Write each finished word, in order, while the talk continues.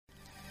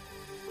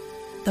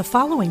The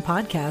following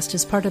podcast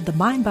is part of the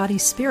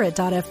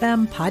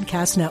MindBodySpirit.fm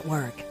podcast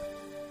network.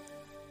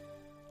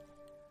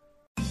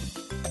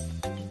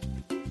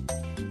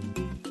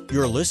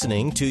 You're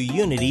listening to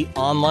Unity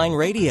Online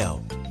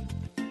Radio,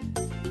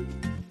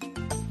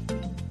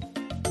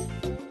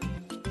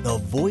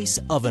 the voice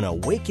of an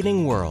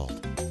awakening world.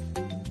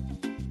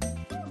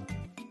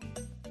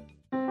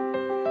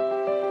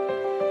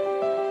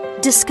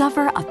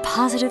 Discover a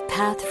positive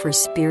path for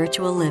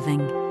spiritual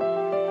living.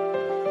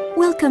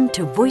 Welcome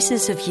to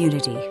Voices of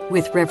Unity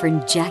with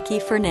Reverend Jackie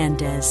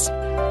Fernandez.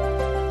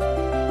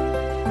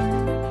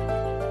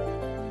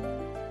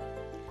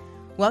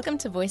 Welcome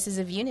to Voices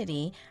of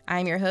Unity.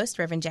 I'm your host,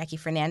 Reverend Jackie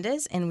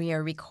Fernandez, and we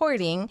are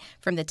recording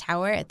from the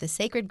tower at the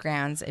sacred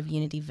grounds of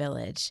Unity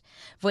Village.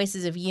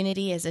 Voices of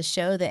Unity is a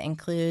show that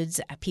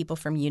includes people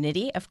from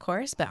Unity, of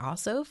course, but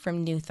also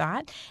from New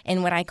Thought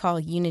and what I call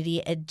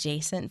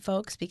Unity-adjacent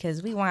folks,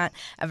 because we want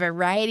a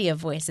variety of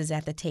voices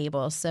at the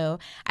table. So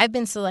I've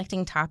been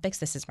selecting topics,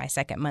 this is my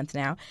second month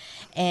now,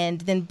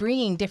 and then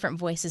bringing different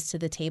voices to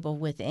the table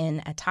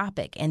within a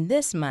topic. And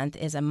this month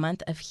is a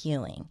month of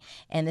healing,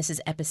 and this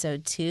is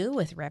episode 2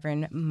 with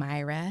Reverend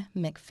Myra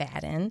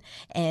McFadden,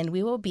 and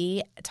we will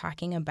be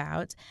talking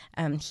about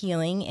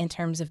healing in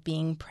terms of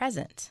being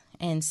present.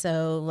 And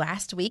so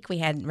last week we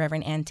had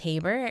Reverend Ann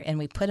Tabor, and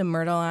we put a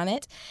myrtle on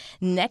it.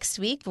 Next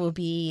week will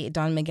be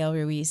Don Miguel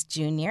Ruiz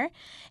Jr.,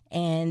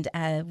 and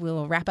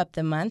we'll wrap up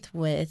the month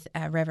with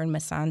Reverend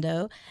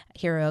Masando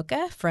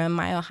Hiroka from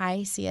Mile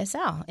High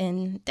CSL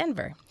in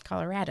Denver,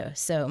 Colorado.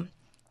 So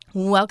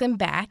welcome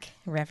back,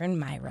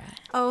 Reverend Myra.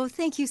 Oh,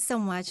 thank you so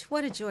much.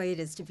 What a joy it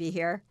is to be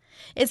here.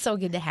 It's so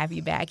good to have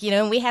you back. You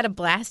know, we had a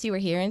blast. You were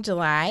here in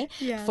July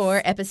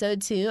for episode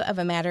 2 of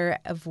A Matter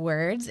of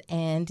Words,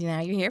 and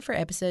now you're here for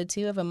episode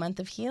 2 of A Month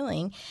of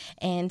Healing.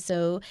 And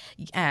so,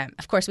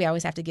 of course, we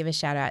always have to give a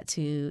shout out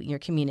to your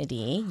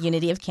community,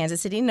 Unity of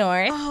Kansas City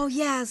North. Oh,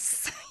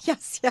 yes.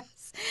 Yes.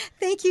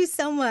 Thank you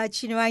so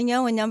much. You know, I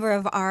know a number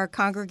of our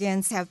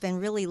congregants have been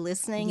really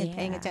listening and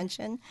paying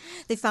attention.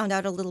 They found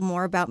out a little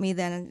more about me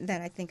than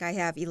I think I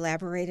have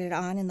elaborated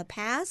on in the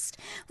past,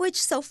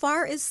 which so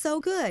far is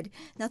so good.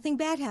 Nothing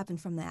bad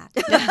happened from that.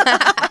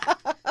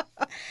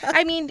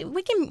 I mean,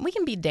 we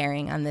can be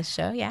daring on this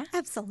show, yeah?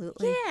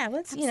 Absolutely. Yeah,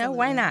 let's, you know,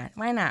 why not?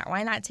 Why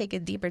not take a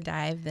deeper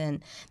dive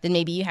than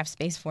maybe you have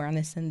space for on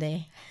a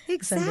Sunday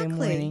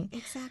morning.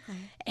 Exactly.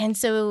 And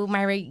so,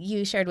 Myra,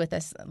 you shared with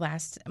us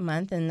last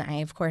month, and I,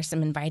 of course,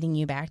 am inviting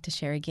you back to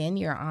share again.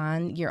 You're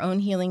on your own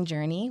healing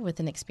journey with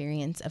an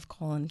experience of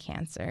colon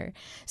cancer.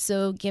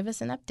 So give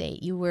us an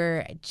update. You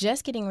were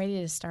just getting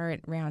ready to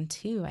start round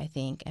 2, I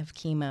think, of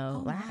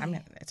chemo.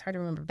 It's hard to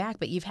remember back,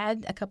 but you've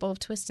had a couple of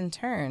twists and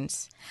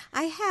turns.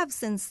 I have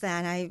since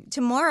then.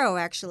 Tomorrow,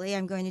 actually,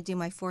 I'm going to do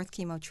my 4th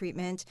chemo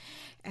treatment.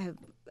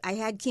 I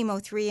had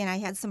chemo 3, and I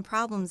had some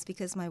problems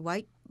because my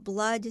white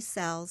blood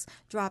cells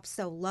dropped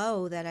so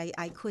low that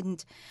I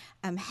couldn't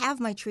have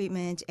my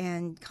treatment,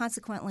 and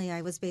consequently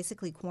I was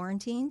basically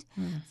quarantined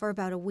for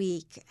about a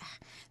week.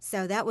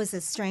 So that was a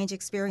strange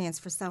experience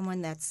for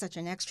someone that's such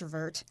an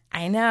extrovert.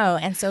 I know.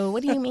 And so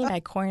what do you mean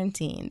by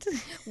quarantined?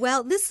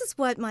 Well, this is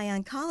what my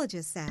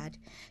oncologist said.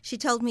 She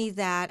told me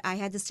that I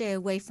had to stay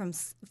away from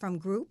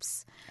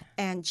groups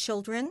and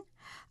children.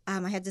 I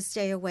had to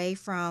stay away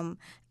from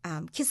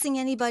kissing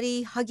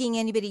anybody, hugging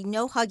anybody,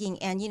 no hugging.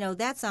 And, you know,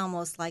 that's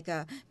almost like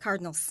a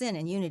cardinal sin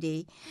in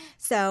Unity.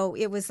 So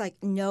it was like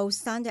no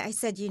Sunday. I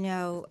said, you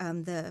know,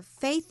 the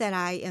faith that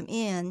I am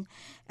in,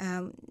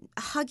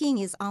 hugging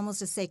is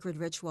almost a sacred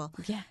ritual.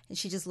 Yeah. And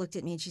she just looked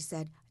at me and she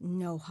said,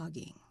 no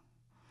hugging.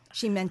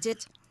 She meant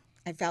it.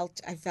 I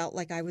felt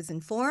like I was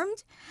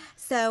informed.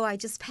 So I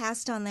just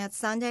passed on that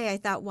Sunday. I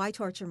thought, why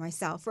torture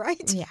myself,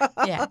 right?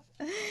 Yeah.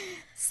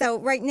 So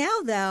right now,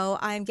 though,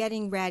 I'm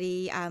getting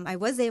ready. I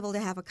was able to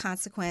have a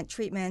consequent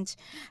treatment.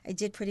 I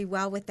did pretty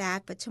well with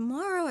that. But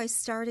tomorrow I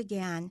start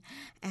again,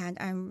 and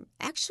I'm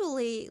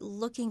actually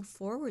looking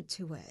forward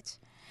to it.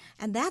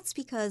 And that's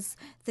because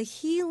the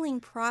healing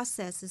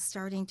process is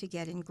starting to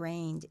get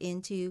ingrained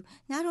into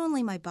not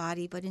only my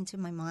body, but into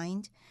my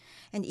mind.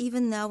 And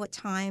even though at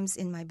times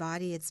in my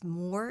body it's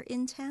more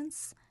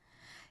intense,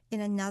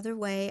 in another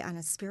way, on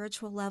a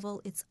spiritual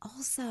level, it's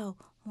also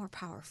more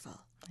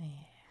powerful. Yeah.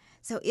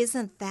 So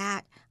isn't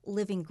that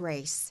living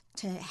grace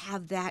to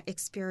have that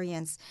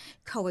experience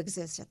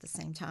coexist at the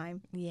same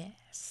time?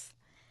 Yes.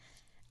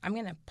 I'm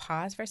going to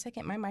pause for a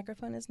second. My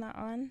microphone is not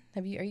on.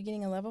 Are you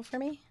getting a level for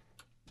me?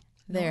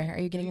 There. No, are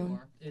you getting you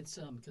are. It's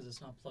because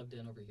it's not plugged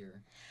in over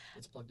here.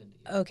 It's plugged into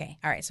you. Okay.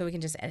 All right. So we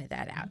can just edit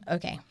that out.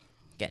 Okay.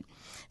 Good.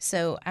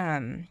 So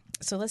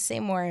let's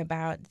say more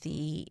about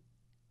the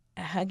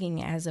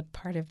hugging as a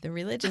part of the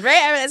religion,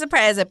 right? I mean, as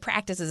a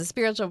practice, as a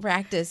spiritual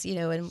practice, you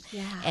know,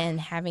 and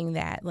having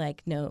that,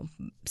 like, no,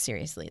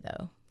 seriously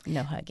though,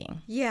 no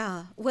hugging.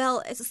 Yeah.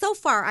 Well, so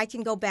far I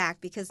can go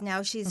back because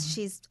now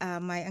she's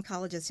my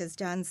oncologist has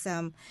done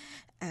some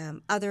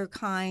other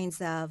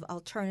kinds of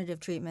alternative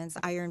treatments,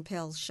 iron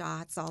pills,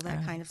 shots, all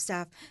that kind of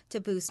stuff to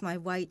boost my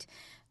white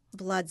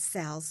blood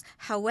cells.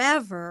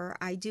 However,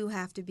 I do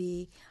have to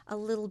be a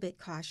little bit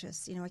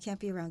cautious. I can't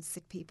be around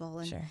sick people,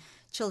 and Sure.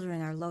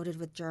 children are loaded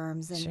with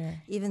germs. And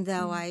Sure. even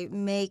though I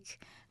make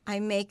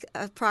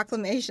a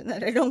proclamation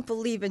that I don't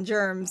believe in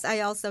germs, I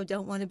also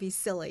don't want to be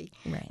silly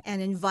Right.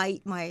 and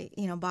invite my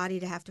body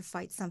to have to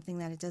fight something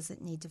that it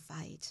doesn't need to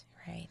fight.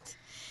 Right.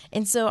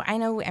 And so I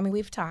mean,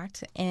 we've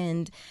talked,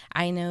 and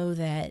I know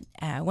that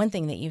one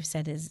thing that you've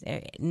said is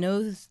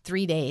no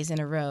 3 days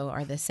in a row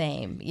are the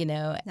same.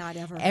 Not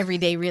ever. Every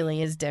day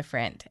really is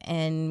different.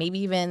 And maybe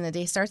even the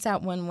day starts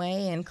out one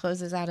way and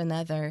closes out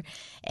another.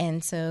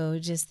 And so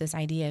just this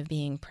idea of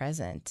being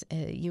present,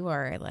 you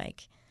are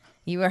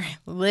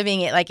living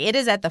it, like it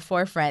is at the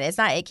forefront.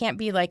 It can't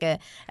be like a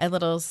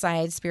little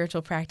side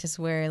spiritual practice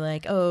where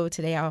like, oh,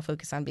 today I'll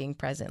focus on being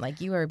present.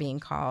 Like you are being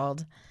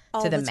called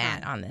All to the the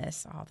mat time. on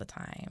this all the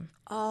time.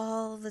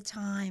 All the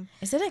time.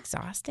 Is it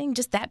exhausting?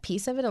 Just that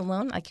piece of it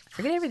alone? Like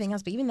forget everything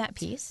else, but even that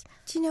piece?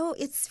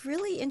 It's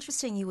really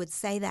interesting you would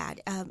say that.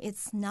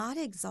 It's not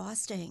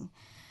exhausting.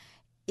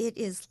 It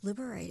is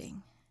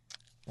liberating.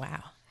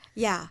 Wow.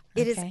 Yeah,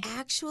 it is Okay.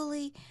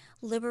 actually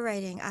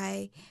liberating.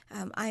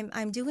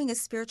 I'm doing a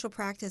spiritual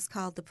practice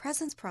called the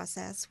Presence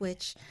Process,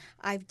 which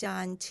I've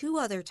done 2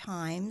 other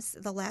times.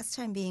 The last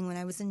time being when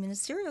I was in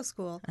ministerial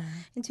school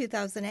in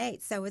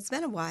 2008. So it's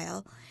been a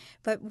while.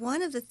 But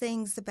one of the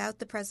things about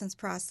the Presence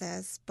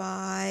Process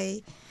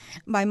by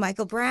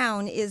Michael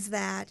Brown is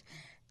that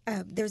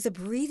there's a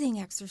breathing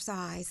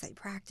exercise I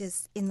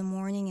practice in the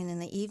morning and in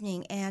the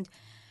evening, and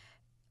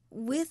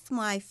with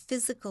my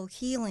physical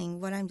healing,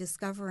 what I'm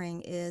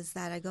discovering is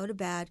that I go to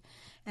bed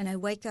and I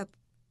wake up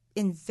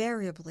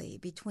invariably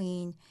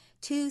between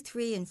 2,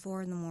 3, and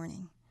 4 in the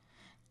morning,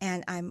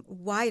 and I'm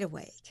wide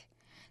awake.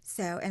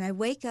 And I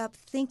wake up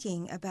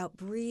thinking about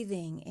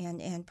breathing,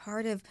 and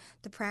part of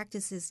the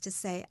practice is to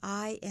say,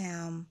 I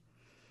am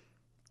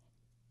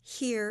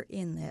here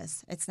in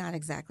this. It's not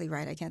exactly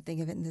right. I can't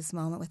think of it in this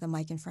moment with a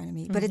mic in front of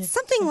me, but it's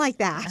something like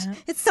that.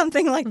 It's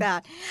something like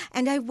that.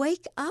 And I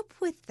wake up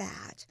with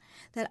that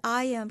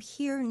I am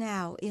here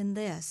now in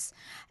this.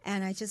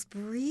 And I just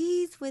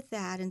breathe with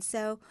that. And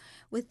so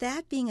with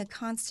that being a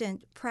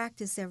constant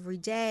practice every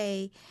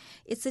day,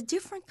 it's a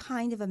different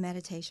kind of a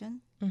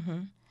meditation.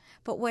 Mm-hmm.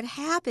 But what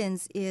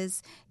happens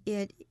is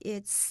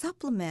it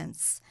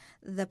supplements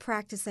the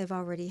practice I've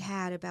already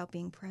had about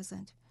being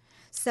present.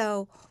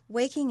 So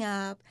waking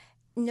up,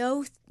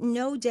 no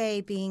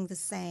day being the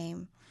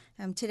same.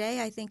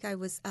 Today I think I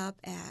was up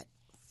at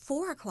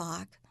 4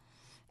 o'clock,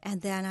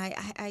 and then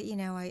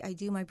I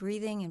do my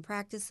breathing and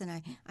practice,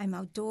 and I'm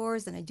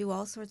outdoors and I do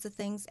all sorts of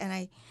things, and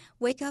I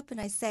wake up and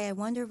I say, I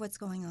wonder what's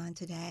going on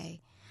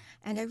today,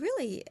 and I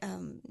really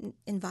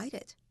invite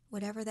it,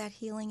 whatever that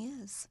healing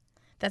is.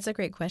 That's a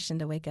great question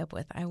to wake up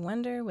with. I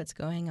wonder what's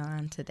going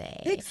on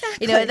today.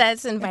 Exactly.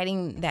 That's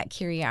inviting that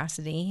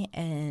curiosity,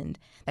 and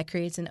that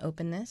creates an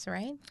openness,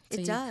 right? So It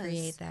you does.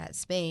 create that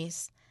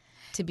space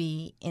to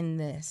be in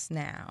this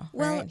now,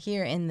 Well, right?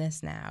 Here in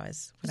this now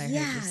is what I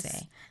heard you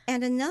say.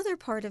 And another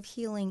part of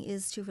healing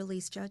is to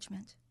release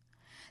judgment.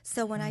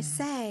 So when I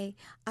say,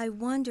 I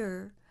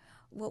wonder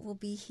what will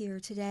be here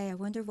today, I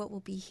wonder what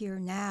will be here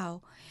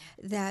now,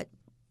 that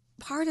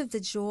part of the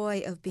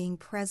joy of being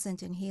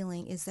present and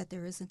healing is that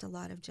there isn't a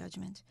lot of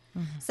judgment.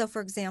 Mm-hmm. So, for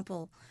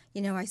example,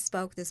 I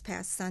spoke this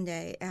past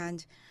Sunday,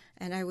 and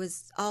I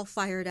was all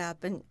fired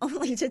up, and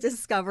only to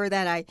discover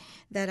that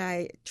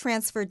I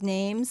transferred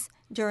names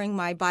during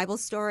my Bible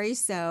story.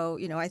 So,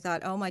 I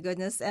thought, oh my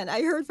goodness. And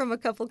I heard from a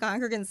couple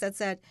congregants that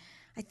said,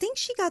 I think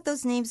she got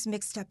those names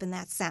mixed up in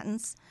that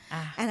sentence,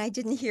 and I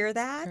didn't hear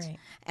that. Right.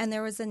 And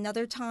there was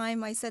another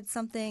time I said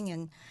something,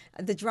 and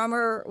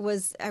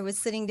I was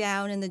sitting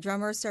down, and the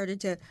drummer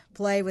started to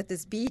play with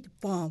this beat,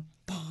 bum,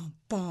 bum,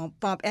 bum,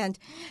 bum. And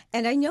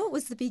I know it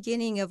was the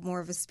beginning of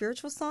more of a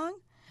spiritual song,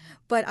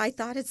 but I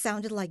thought it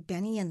sounded like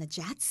Benny and the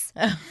Jets.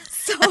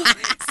 So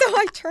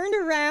I turned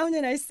around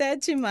and I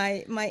said to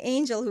my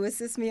angel who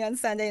assists me on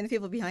Sunday and the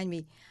people behind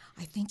me,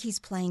 I think he's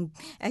playing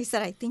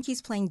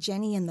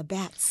Jenny and the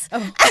Bets.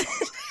 Oh.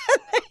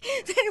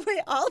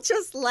 We all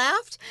just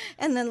laughed.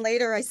 And then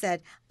later I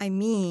said, I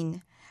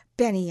mean,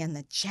 Benny and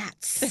the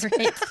Jets. Right.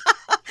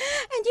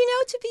 And,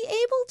 to be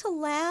able to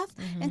laugh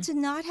and to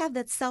not have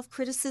that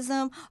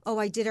self-criticism, oh,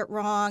 I did it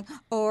wrong,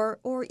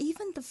 or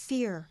even the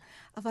fear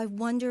of I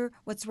wonder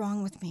what's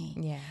wrong with me.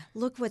 Yeah.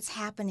 Look what's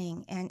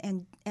happening,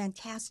 and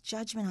cast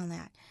judgment on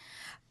that.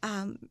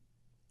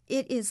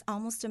 It is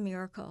almost a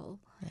miracle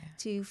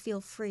to feel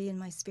free in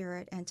my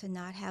spirit and to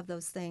not have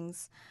those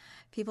things.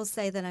 People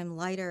say that I'm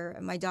lighter.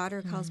 My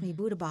daughter calls me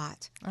Buddha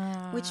Bot,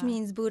 which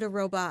means Buddha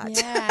robot.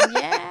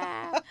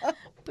 Yeah.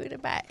 Buddha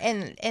bot.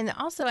 And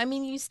also, I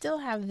mean, you still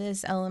have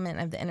this element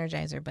of the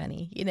Energizer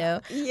Bunny, you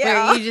know,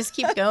 Yeah. where you just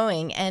keep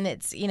going. And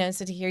it's, you know,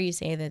 so to hear you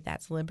say that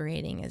that's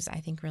liberating is, I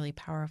think, really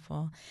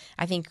powerful.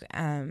 I think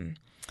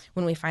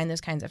when we find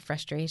those kinds of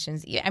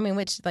frustrations, I mean,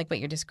 which, like what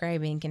you're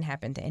describing, can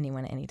happen to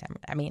anyone anytime.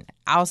 I mean,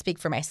 I'll speak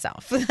for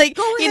myself. Like,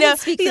 Go ahead you know, and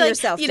speak for like,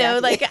 yourself, you know,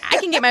 Jackie. like I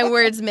can get my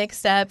words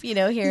mixed up, you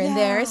know, here and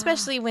there, Yeah.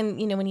 especially when,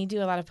 you know, when you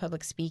do a lot of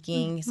public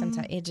speaking,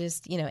 sometimes it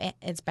just, you know,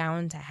 it's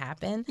bound to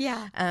happen.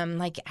 Yeah.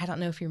 Like, I don't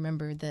know if you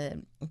remember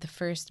the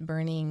first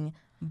burning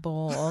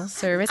bowl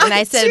service, and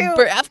I said, do.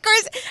 of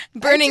course,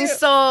 burning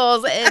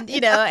souls, and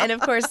you know, and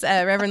of course,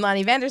 Reverend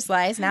Lonnie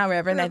Vanderslice, now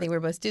Reverend, I think we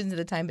were both students at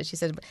the time, but she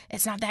said,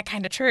 it's not that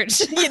kind of church,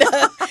 you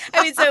know.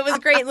 I mean, so it was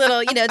great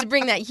little, you know, to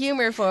bring that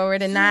humor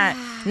forward and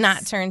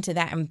not turn to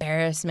that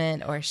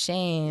embarrassment or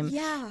shame,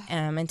 Yeah.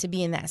 and to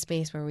be in that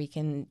space where we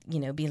can, you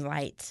know, be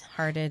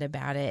lighthearted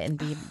about it and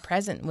be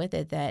present with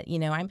it. That, you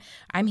know,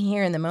 I'm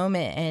here in the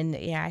moment, and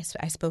yeah,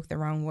 I spoke the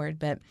wrong word,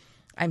 but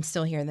I'm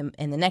still here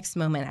in the next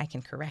moment. I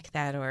can correct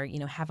that, or, you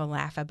know, have a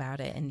laugh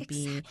about it, and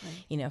be,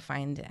 you know,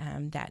 find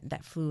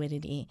that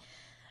fluidity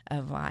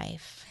of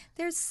life.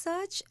 There's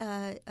such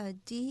a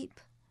deep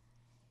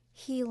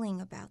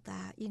healing about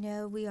that. You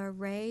know, we are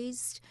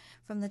raised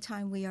from the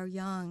time we are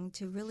young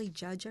to really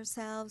judge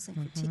ourselves and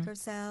critique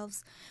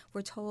ourselves.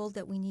 We're told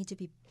that we need to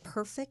be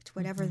perfect,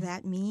 whatever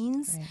that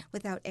means,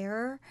 without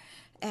error,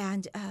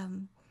 and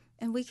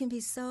we can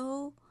be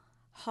so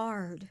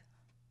hard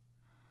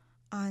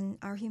on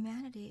our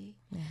humanity.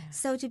 Yeah.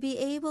 So to be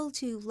able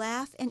to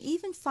laugh and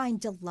even find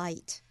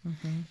delight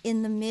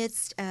in the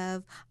midst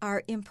of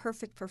our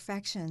imperfect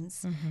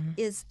perfections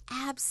is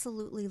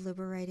absolutely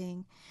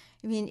liberating.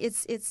 I mean,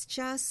 it's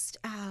just,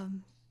 I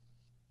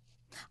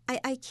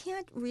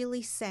can't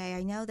really say,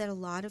 I know that a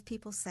lot of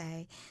people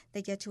say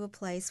they get to a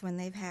place when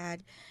they've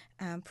had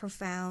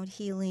profound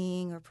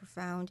healing or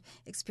profound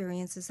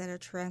experiences that are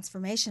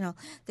transformational.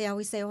 They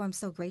always say, oh, I'm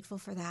so grateful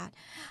for that.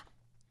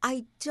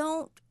 I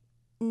don't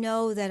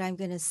know that I'm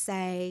going to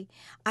say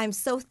I'm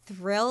so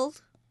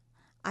thrilled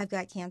I've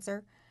got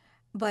cancer,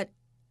 but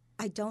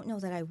I don't know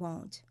that I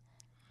won't.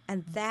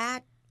 And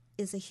that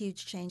is a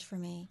huge change for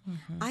me.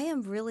 I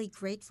am really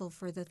grateful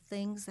for the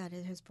things that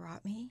it has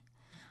brought me.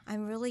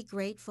 I'm really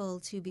grateful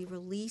to be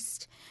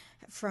released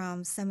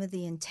from some of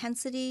the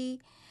intensity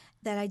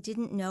that I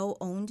didn't know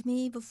owned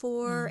me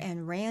before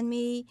and ran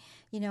me.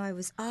 You know, I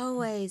was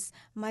always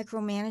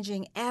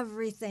micromanaging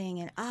everything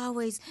and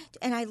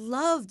I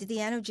loved the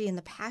energy and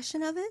the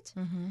passion of it.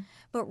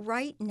 But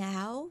right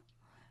now,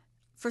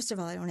 first of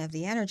all, I don't have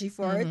the energy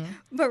for it.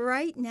 But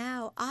right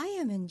now, I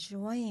am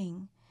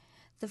enjoying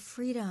the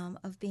freedom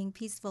of being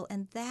peaceful.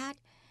 And that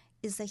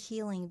is a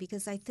healing,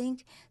 because I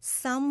think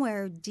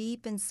somewhere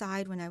deep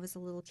inside when I was a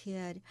little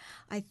kid,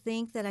 I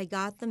think that I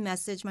got the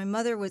message. My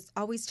mother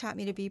always taught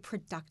me to be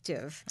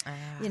productive.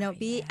 You know,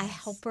 be a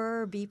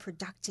helper, be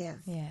productive.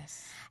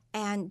 Yes.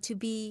 And to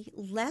be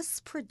less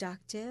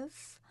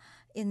productive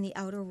in the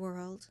outer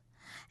world,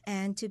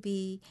 and to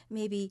be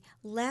maybe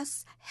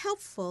less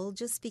helpful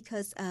just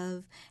because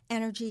of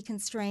energy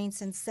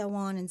constraints and so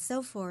on and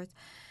so forth.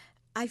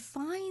 I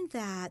find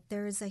that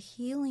there is a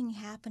healing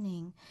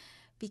happening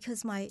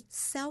because my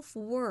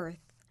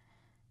self-worth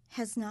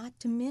has not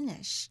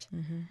diminished.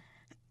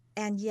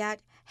 And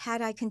yet,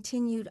 had I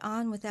continued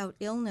on without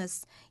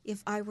illness,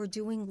 if I were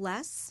doing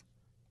less,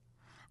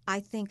 I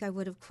think I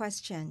would have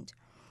questioned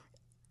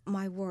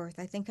my worth.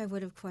 I think I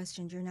would have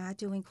questioned, you're not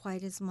doing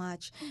quite as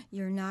much,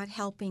 you're not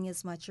helping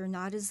as much, you're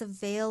not as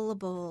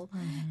available,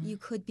 you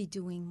could be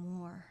doing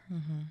more.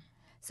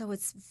 So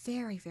it's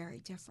very, very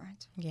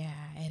different. Yeah,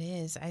 it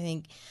is. I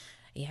think,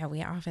 yeah,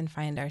 we often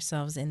find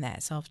ourselves in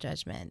that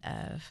self-judgment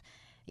of,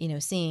 you know,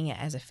 seeing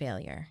it as a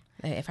failure.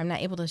 If I'm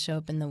not able to show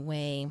up in the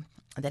way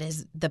that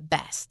is the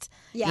best,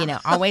 you know,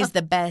 always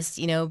the best,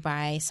 you know,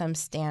 by some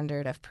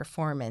standard of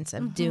performance,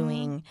 of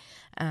doing,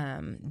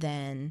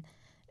 then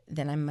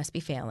I must be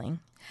failing.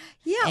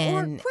 Yeah,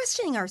 or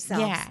questioning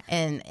ourselves. Yeah,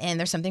 and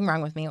there's something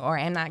wrong with me, or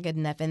I'm not good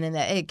enough, and then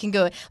it can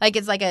go like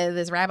it's like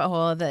this rabbit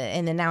hole,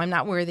 and then now I'm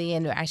not worthy,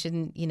 and I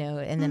shouldn't, you know,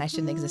 and then I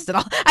shouldn't exist at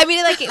all. I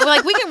mean,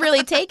 like we can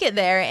really take it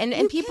there,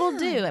 and people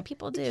do,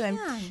 and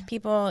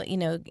people, you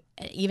know,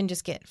 even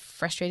just get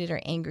frustrated or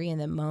angry in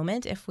the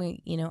moment if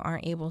we, you know,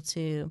 aren't able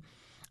to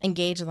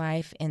engage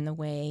life in the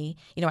way,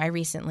 you know, I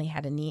recently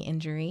had a knee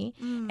injury,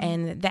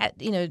 and that,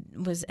 you know,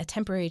 was a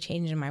temporary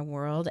change in my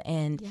world,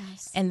 and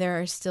there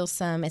are still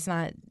some,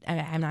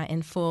 I'm not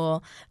in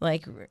full,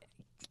 like,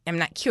 I'm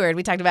not cured.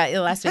 We talked about it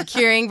last week,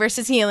 curing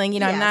versus healing,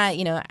 you know, I'm not,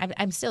 you know,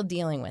 I'm still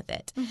dealing with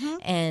it,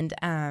 and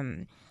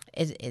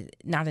it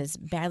not as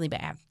badly,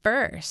 but at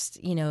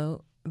first, you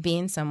know,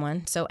 being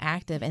someone so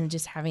active and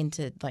just having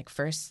to, like,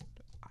 first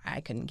I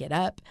couldn't get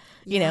up,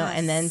 you know,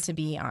 and then to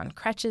be on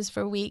crutches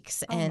for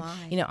weeks and,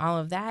 you know, all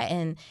of that.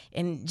 And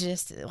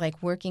just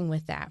like working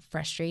with that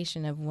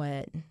frustration of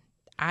what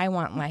I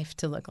want life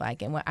to look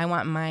like and what I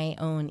want my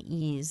own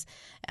ease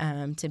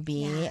to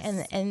be,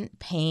 and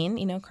pain,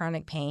 you know,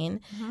 chronic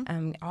pain,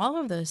 all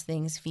of those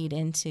things feed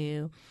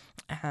into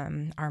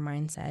our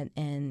mindset.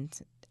 And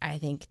I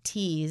think,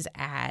 tease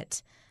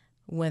at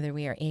whether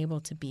we are able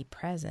to be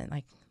present,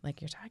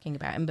 like you're talking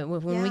about. But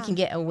when we can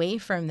get away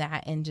from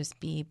that and just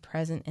be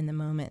present in the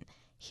moment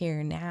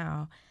here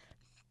now,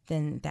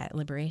 then that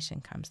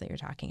liberation comes that you're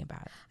talking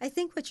about. I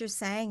think what you're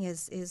saying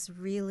is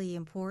really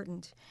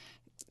important.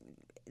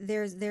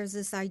 There's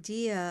this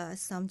idea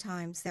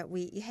sometimes that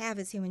we have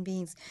as human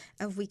beings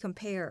of we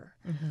compare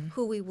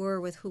who we were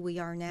with who we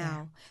are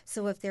now. Yeah.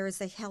 So if there is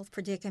a health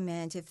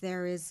predicament, if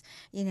there is,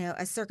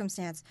 a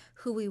circumstance,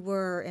 who we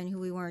were and who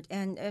we weren't.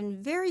 And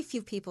very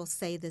few people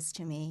say this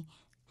to me.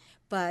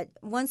 But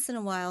once in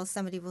a while,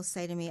 somebody will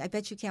say to me, I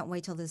bet you can't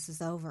wait till this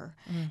is over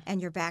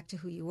and you're back to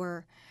who you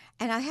were.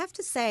 And I have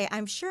to say,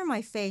 I'm sure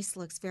my face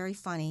looks very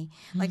funny,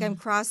 like I'm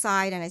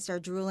cross-eyed and I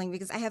start drooling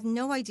because I have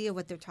no idea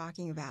what they're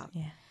talking about.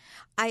 Yeah.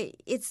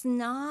 It's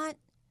not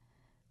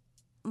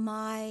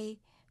my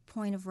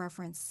point of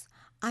reference.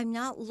 I'm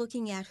not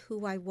looking at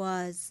who I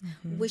was,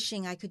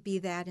 wishing I could be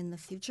that in the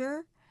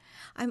future.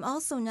 I'm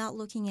also not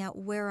looking at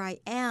where I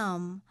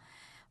am,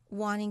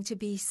 wanting to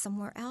be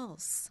somewhere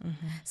else.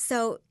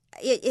 So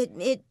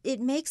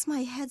it makes my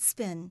head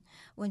spin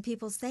when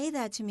people say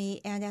that to me,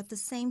 and at the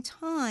same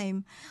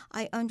time,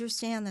 I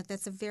understand that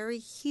that's a very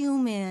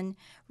human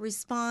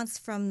response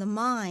from the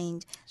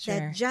mind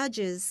that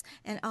judges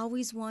and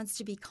always wants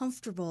to be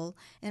comfortable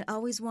and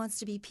always wants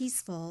to be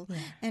peaceful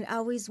and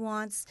always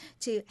wants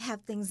to have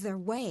things their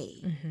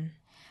way.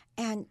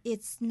 And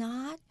it's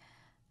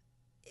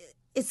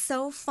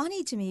so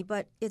funny to me,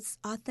 but it's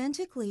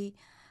authentically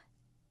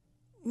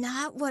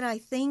not what I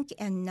think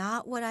and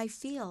not what I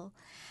feel.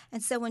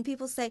 And so when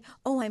people say,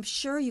 oh, I'm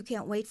sure you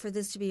can't wait for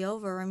this to be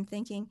over, I'm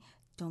thinking,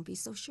 don't be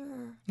so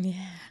sure.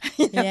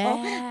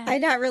 Yeah.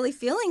 I'm not really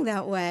feeling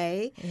that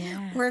way.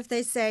 Yeah. Or if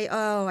they say,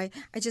 oh, I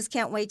just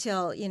can't wait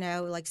till,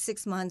 like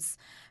 6 months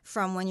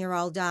from when you're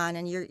all done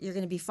and you're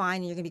going to be fine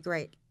and you're going to be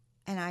great.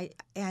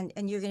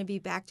 And you're going to be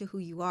back to who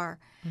you are.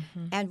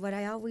 And what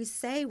I always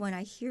say when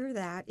I hear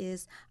that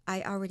is,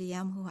 I already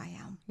am who I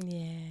am.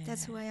 Yeah.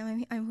 That's who I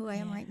am. I'm who I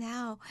am right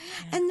now.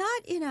 Yeah. And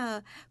not in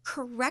a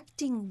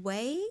correcting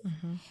way,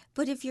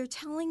 but if you're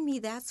telling me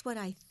that's what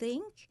I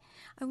think,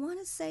 I want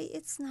to say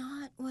it's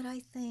not what I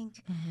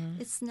think.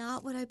 It's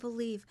not what I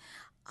believe.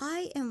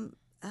 I am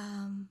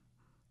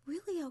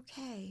really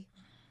okay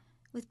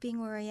with being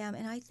where I am,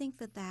 and I think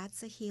that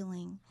that's a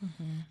healing.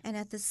 And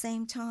at the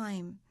same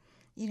time,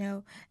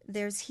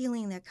 there's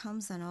healing that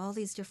comes on all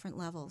these different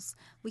levels.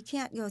 We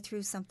can't go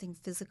through something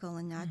physical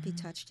and not be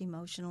touched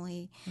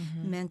emotionally,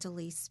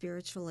 mentally,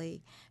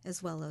 spiritually,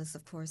 as well as,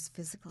 of course,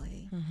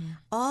 physically.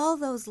 All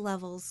those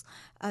levels,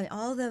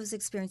 all those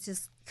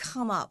experiences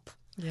come up,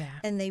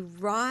 and they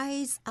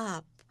rise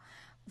up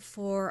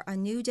for a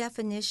new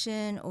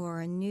definition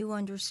or a new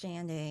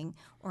understanding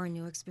or a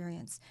new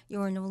experience. You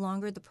are no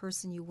longer the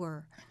person you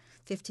were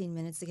 15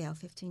 minutes ago,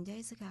 15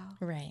 days ago.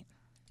 Right.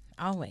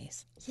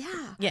 Always.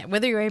 Yeah,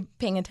 whether you're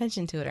paying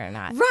attention to it or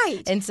not.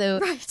 Right. And so,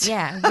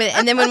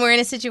 and then when we're in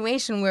a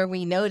situation where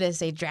we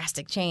notice a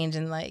drastic change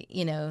and and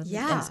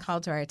it's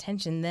called to our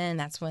attention, then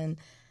that's when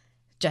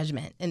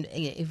judgment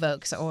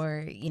evokes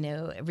or,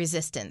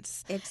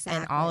 resistance.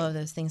 Exactly. And all of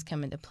those things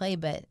come into play.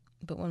 But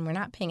when we're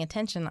not paying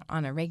attention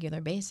on a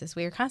regular basis,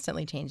 we are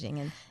constantly changing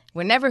and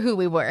we're never who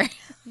we were.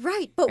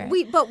 Right.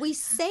 But we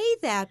say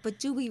that, but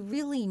do we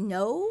really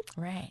know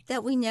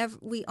that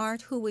we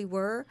aren't who we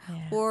were?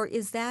 Yeah. Or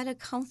is that a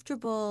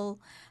comfortable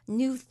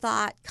new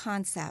thought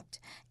concept?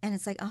 And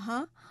it's like,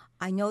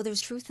 I know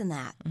there's truth in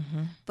that.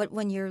 But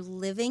when you're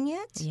living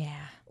it,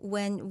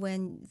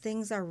 when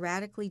things are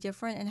radically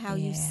different in how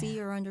you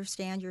see or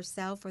understand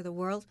yourself or the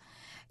world,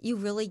 you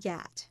really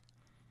get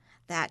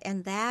that.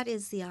 And that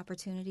is the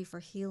opportunity for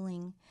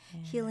healing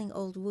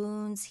old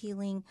wounds,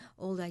 healing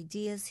old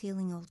ideas,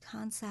 healing old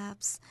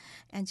concepts,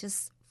 and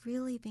just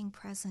really being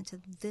present to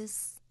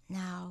this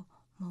now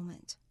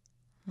moment.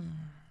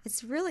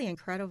 It's really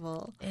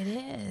incredible. It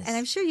is. And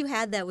I'm sure you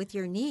had that with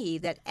your knee,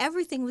 that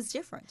everything was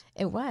different.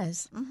 It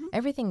was.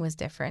 Everything was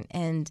different.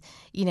 And,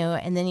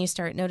 and then you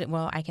start noting,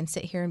 well, I can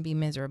sit here and be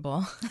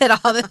miserable at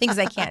all the things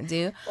I can't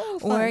do.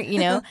 Or,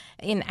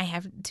 and I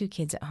have 2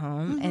 kids at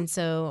home. And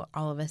so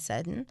all of a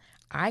sudden,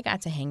 I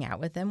got to hang out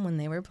with them when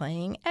they were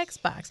playing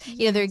Xbox,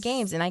 their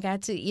games. And I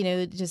got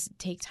to, just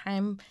take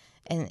time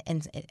and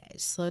it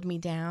slowed me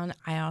down.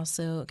 I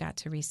also got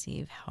to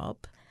receive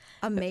help.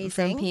 Amazing.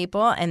 From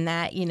people, and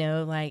that,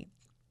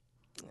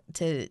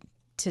 to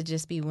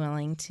just be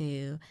willing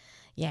to,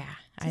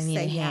 I need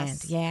a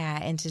hand.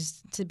 Yes. And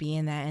just to be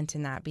in that and to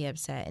not be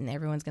upset, and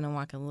everyone's going to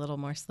walk a little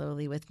more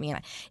slowly with me.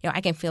 And,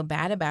 I can feel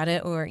bad about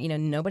it, or,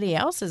 nobody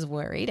else is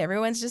worried.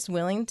 Everyone's just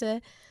willing to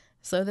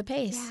slow the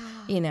pace,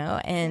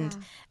 and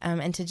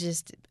to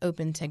just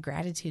open to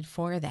gratitude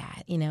for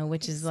that,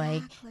 which is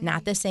like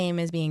not the same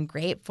as being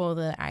grateful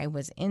that I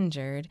was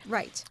injured,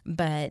 right?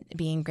 But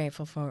being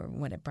grateful for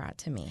what it brought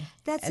to me.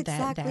 That's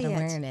exactly that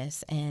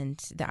awareness and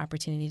the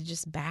opportunity to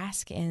just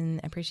bask in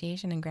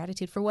appreciation and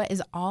gratitude for what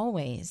is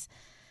always.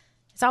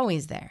 It's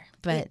always there,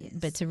 but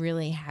to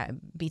really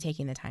be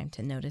taking the time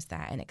to notice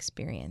that and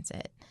experience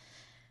it.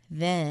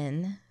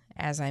 Then,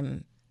 as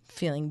I'm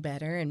feeling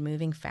better and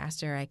moving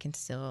faster, I can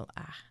still,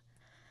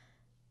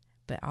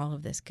 but all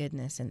of this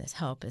goodness and this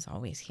help is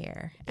always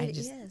here. I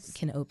just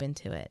can open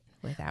to it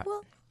without.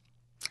 Well,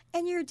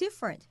 and you're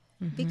different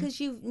because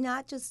you've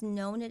not just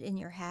known it in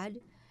your head,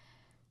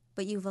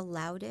 but you've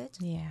allowed it.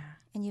 Yeah.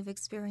 And you've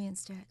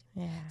experienced it.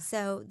 Yeah.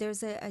 So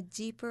there's a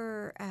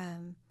deeper,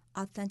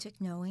 authentic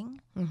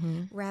knowing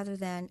rather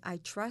than I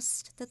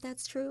trust that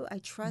that's true. I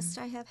trust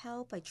I have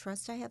help. I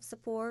trust I have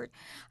support.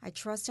 I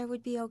trust I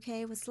would be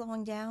okay with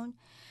slowing down.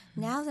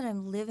 Now that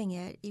I'm living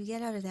it, you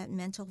get out of that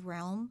mental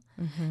realm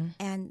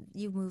and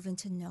you move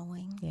into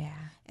knowing. Yeah.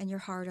 And your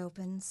heart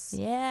opens.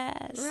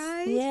 Yes.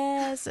 Right?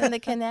 Yes. And the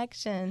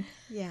connection.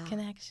 Yeah.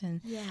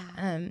 Connection.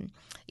 Yeah.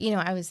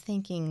 I was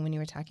thinking when you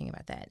were talking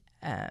about that,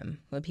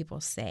 what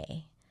people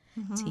say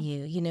to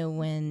you,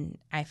 when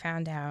I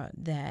found out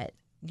that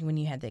when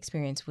you had the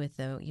experience with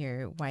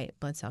your white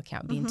blood cell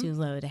count being too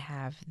low to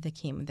have the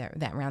chemo,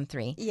 that round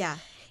 3. Yeah.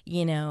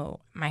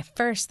 My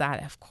first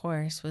thought, of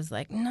course, was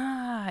like,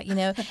 nah,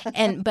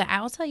 but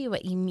I'll tell you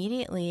what,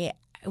 immediately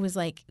it was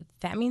like,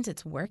 that means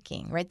it's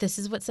working, right? This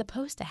is what's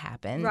supposed to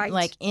happen. Right.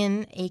 Like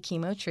in a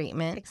chemo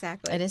treatment.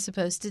 Exactly. It is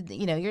supposed to,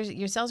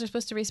 your cells are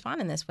supposed to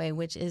respond in this way,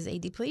 which is a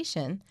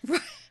depletion,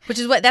 which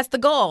is that's the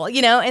goal,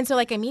 And so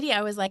like immediately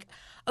I was like,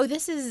 oh,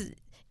 this is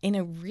in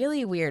a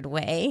really weird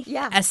way,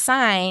 a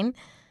sign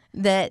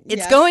that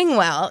it's going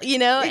well,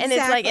 and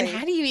it's like, and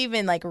how do you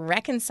even like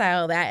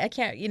reconcile that? I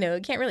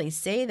can't really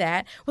say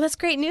that. Well, that's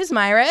great news,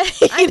 Myra.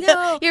 I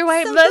know. Your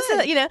white so blood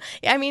good.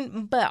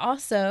 cell, but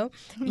also,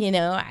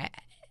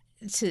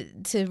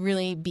 to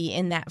really be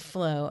in that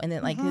flow, and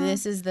then like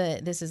this is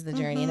the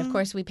journey, and of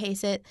course we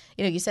pace it.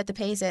 You set the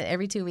pace at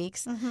every 2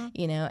 weeks, and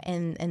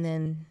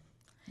then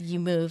you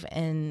move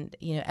and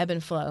ebb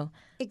and flow.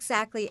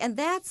 Exactly. And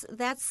that's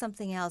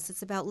something else.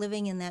 It's about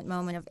living in that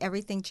moment of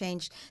everything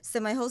changed. So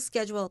my whole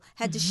schedule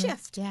had to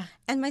shift. Yeah.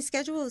 And my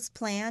schedule was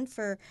planned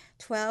for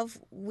 12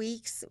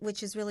 weeks,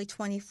 which is really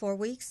 24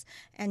 weeks.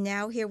 And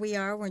now here we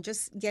are. We're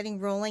just getting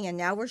rolling. And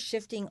now we're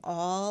shifting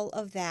all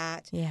of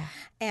that. Yeah.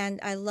 And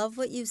I love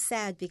what you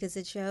said because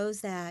it shows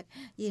that,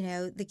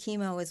 the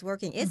chemo is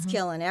working. It's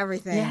killing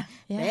everything. Yeah.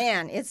 Yeah.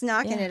 Man, it's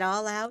knocking it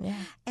all out.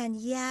 Yeah. And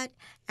yet,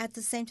 at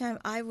the same time,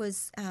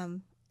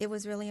 it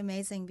was really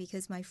amazing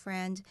because my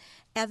friend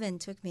Evan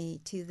took me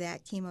to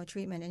that chemo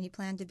treatment, and he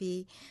planned to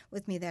be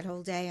with me that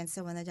whole day. And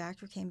so when the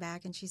doctor came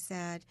back and she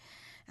said,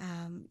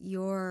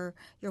 your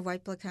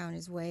white blood count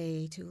is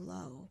way too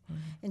low.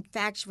 In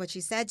fact, what she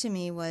said to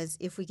me was,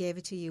 if we gave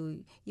it to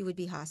you, you would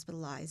be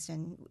hospitalized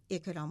and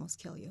it could almost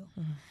kill you.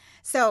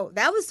 So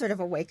that was sort of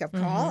a wake-up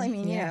call. I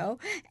mean,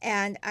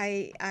 and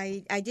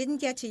I didn't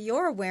get to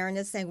your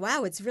awareness saying,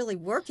 wow, it's really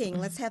working.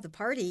 Let's have the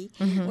party.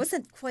 It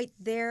wasn't quite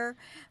there.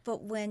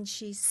 But when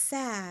she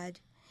said,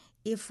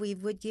 if we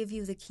would give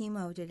you the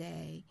chemo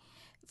today,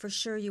 for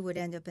sure you would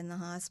end up in the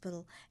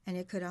hospital and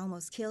it could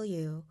almost kill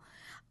you,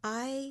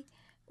 I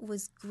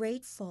was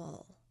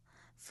grateful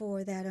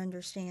for that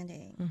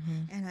understanding.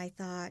 And I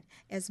thought,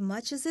 as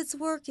much as it's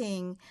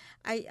working,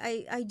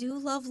 I do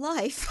love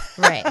life.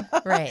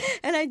 Right.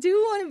 And I do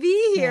want to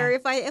be here.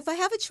 If I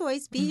have a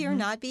choice, be here,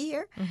 not be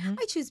here,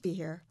 I choose be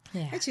here.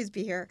 Yeah. I choose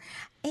be here.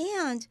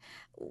 And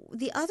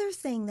the other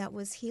thing that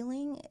was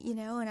healing,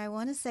 and I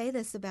want to say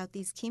this about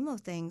these chemo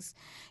things,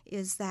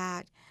 is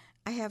that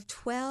I have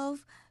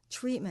 12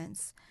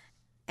 treatments,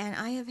 and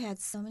I have had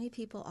so many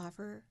people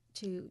offer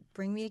to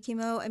bring me a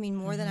chemo. I mean,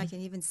 more than I can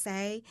even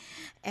say.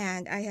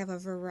 And I have a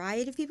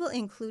variety of people,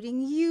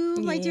 including you,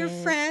 my dear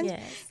friend,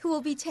 who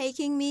will be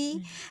taking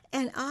me.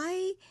 And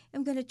I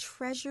am going to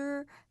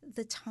treasure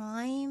the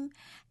time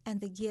and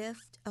the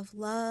gift of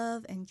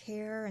love and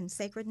care and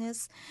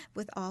sacredness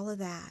with all of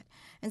that.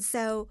 And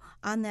so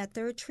on that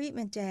third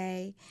treatment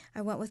day,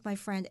 I went with my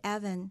friend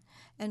Evan,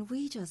 and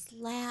we just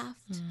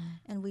laughed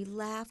and we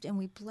laughed and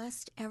we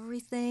blessed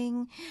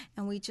everything.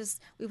 And we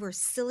were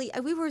silly.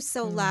 We were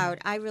so loud.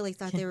 I really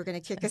thought they were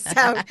going to kick us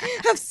out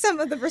of some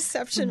of the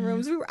reception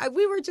rooms.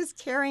 We were just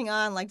carrying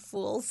on like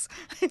fools.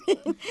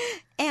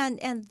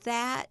 And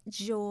that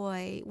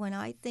joy, when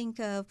I think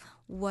of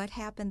what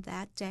happened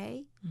that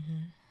day,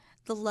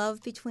 the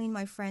love between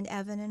my friend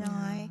Evan and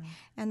I,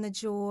 and the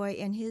joy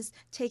and his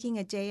taking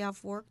a day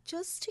off work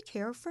just to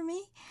care for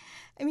me.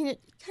 I mean,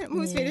 it kind of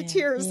moves me to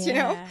tears,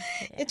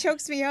 It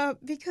chokes me up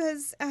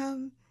because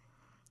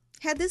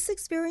had this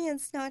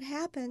experience not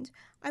happened,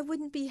 I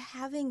wouldn't be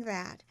having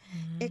that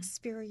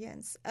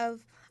experience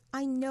of,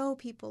 I know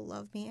people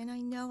love me and I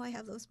know I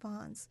have those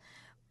bonds,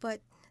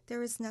 but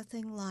there is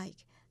nothing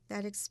like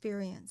that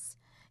experience.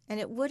 And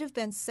it would have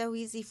been so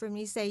easy for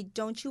me to say,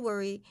 don't you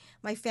worry,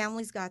 my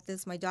family's got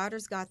this, my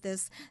daughter's got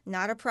this,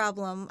 not a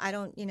problem, I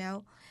don't,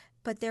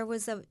 But there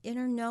was an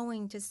inner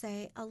knowing to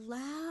say,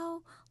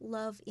 allow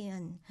love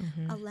in.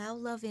 Allow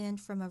love in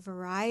from a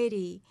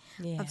variety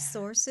of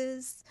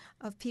sources,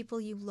 of people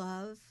you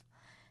love,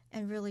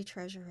 and really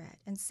treasure it.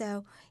 And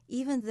so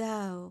even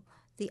though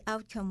the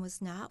outcome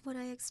was not what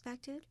I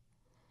expected,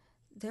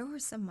 there were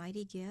some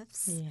mighty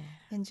gifts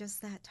in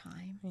just that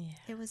time.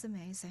 It was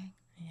amazing.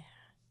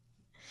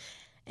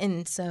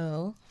 And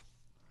so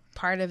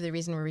part of the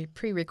reason we're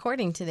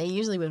pre-recording today,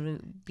 usually when we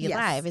be Yes.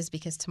 live, is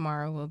because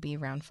tomorrow will be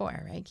round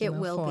 4, right? It Chemo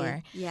will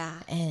 4. be. Yeah.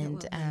 it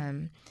And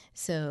will be.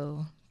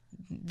 So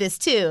this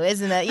too,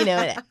 isn't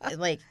that,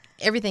 like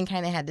everything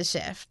kind of had to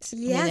shift,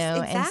 Yes,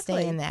 and stay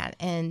exactly. in that.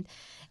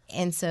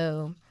 And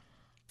so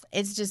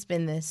it's just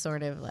been this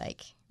sort of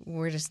like,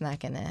 we're just not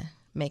going to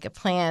make a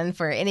plan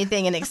for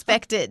anything and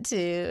expect it to,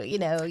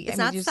 It's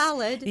not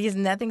solid. Because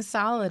nothing's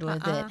solid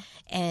with it.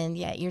 And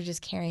yet you're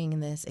just carrying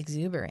this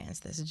exuberance,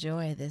 this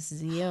joy, this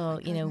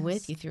zeal,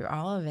 with you through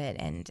all of it.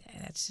 And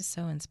that's just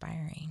so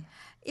inspiring.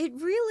 It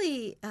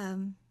really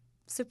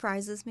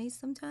surprises me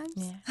sometimes.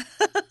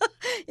 Yeah.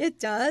 It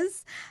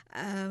does.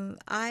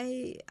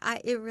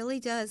 It really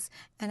does.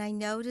 And I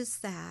notice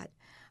that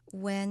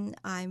when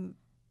I'm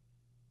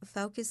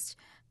focused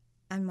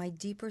on my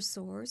deeper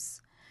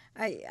source.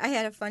 I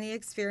had a funny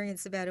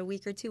experience about a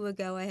week or two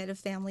ago. I had a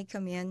family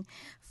come in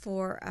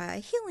for a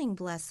healing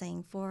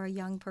blessing for a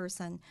young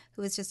person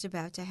who was just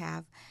about to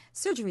have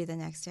surgery the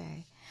next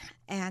day.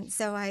 And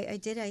so I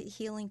did a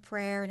healing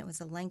prayer, and it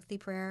was a lengthy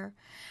prayer,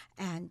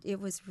 and it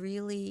was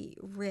really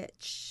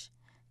rich,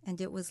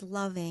 and it was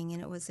loving,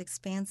 and it was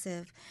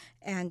expansive.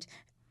 And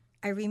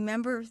I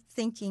remember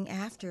thinking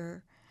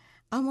after,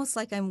 almost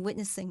like I'm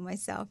witnessing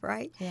myself,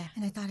 right? Yeah.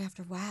 And I thought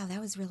after, wow,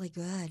 that was really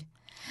good.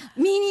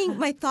 Meaning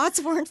my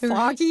thoughts weren't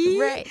foggy.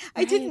 Right.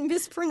 I didn't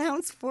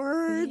mispronounce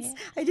words. Yeah.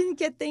 I didn't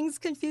get things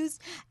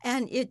confused.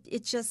 And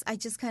I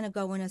just kind of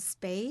go in a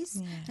space.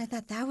 Yeah. And I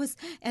thought that was,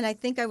 and I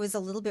think I was a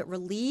little bit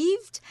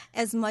relieved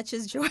as much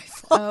as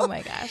joyful. Oh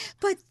my gosh.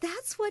 But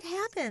that's what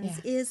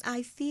happens Yeah. is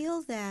I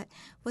feel that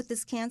what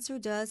this cancer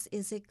does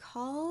is it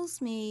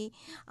calls me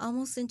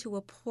almost into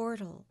a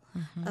portal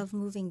of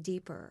moving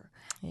deeper.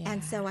 Yeah.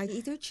 And so I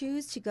either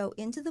choose to go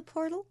into the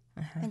portal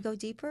and go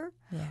deeper,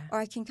 Yeah. or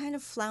I can kind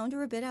of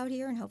flounder a bit out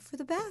here and hope for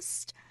the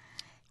best.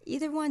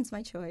 Either one's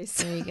my choice.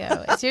 There you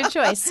go. It's your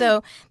choice.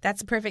 So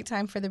that's a perfect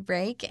time for the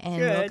break, and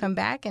we'll come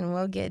back and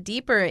we'll get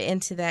deeper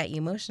into that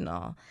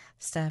emotional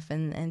stuff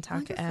and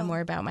talk Wonderful.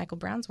 more about Michael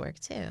Brown's work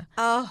too.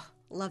 Oh,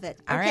 love it.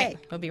 All okay. right.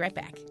 We'll be right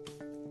back.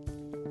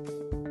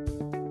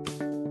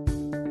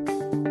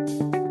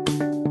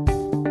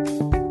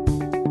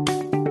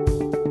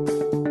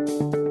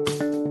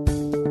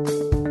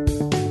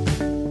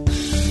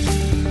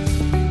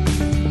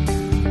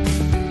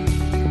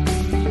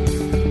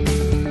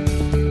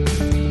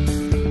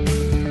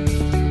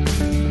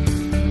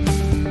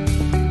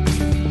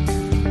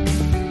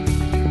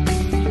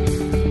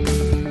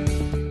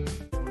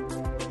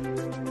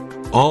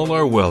 All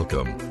are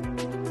welcome.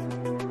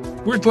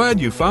 We're glad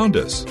you found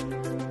us.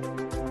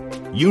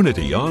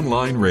 Unity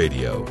Online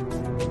Radio,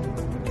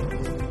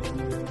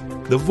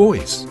 the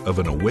voice of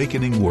an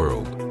awakening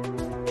world.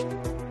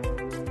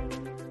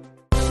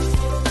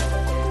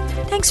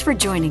 Thanks for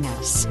joining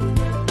us.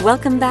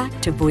 Welcome back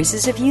to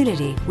Voices of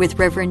Unity with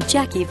Reverend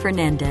Jackie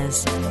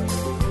Fernandez.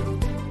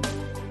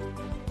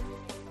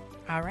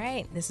 All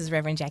right. This is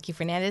Reverend Jackie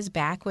Fernandez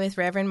back with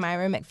Reverend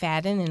Myra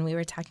McFadden, and we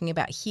were talking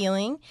about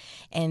healing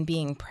and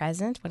being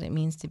present, what it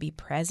means to be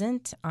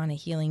present on a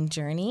healing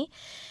journey.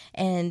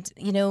 And,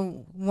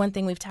 one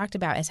thing we've talked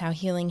about is how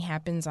healing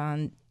happens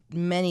on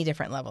many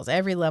different levels,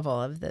 every level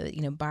of the,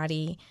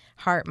 body,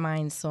 heart,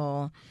 mind,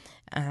 soul,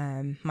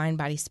 mind,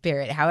 body,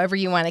 spirit, however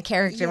you want to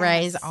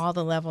characterize Yes. all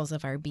the levels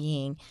of our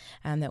being,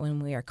 that when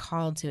we are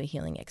called to a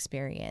healing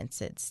experience,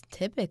 it's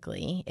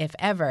typically, if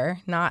ever,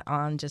 not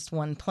on just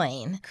one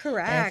plane.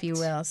 Correct. If you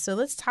will. So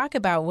let's talk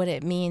about what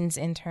it means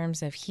in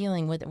terms of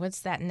healing.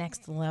 What's that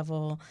next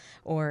level?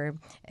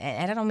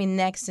 And I don't mean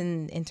next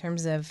in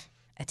terms of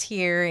a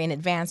tier in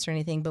advance or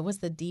anything, but what's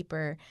the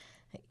deeper,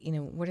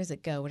 where does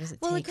it go? What does it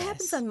Well, take it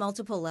happens us? on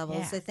multiple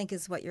levels, Yeah. I think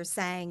is what you're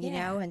saying,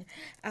 Yeah. And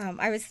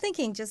I was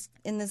thinking just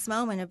in this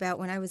moment about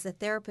when I was a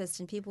therapist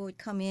and people would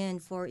come in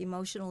for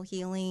emotional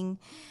healing,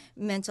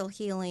 mental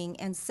healing,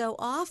 and so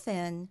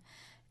often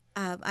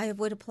I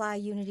would apply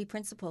Unity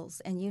principles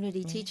and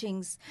Unity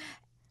teachings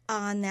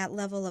on that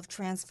level of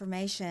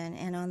transformation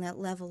and on that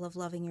level of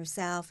loving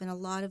yourself. And a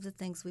lot of the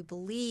things we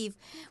believe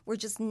were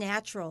just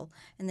natural,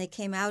 and they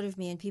came out of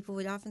me, and people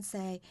would often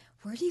say,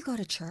 "Where do you go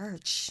to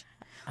church?"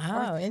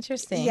 Oh,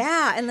 interesting.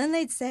 Yeah, and then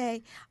they'd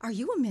say, "Are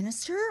you a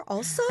minister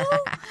also?"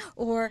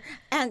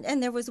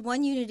 and there was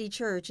one Unity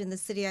church in the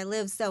city I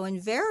live, so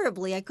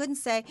invariably I couldn't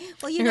say,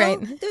 "Well,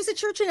 Right. there's a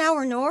church an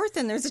hour north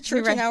and there's a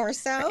church Right. an hour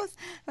south."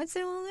 I'd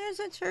say, "Well, there's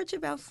a church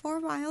about 4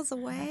 miles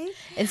away."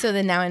 And so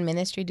then now in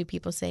ministry, do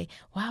people say,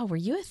 "Wow, were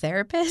you a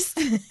therapist?"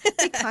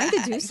 They kind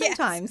of do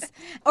sometimes.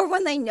 Or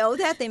when they know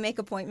that, they make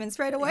appointments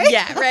right away.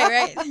 Yeah,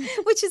 right.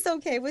 Which is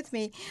okay with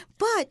me.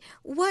 But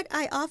what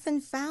I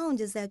often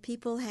found is that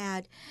people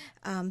had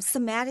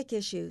somatic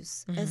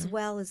issues as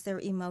well as their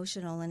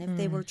emotional. And if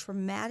they were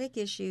traumatic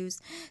issues,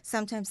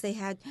 sometimes they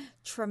had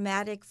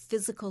traumatic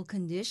physical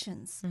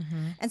conditions.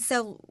 And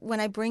so when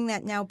I bring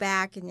that now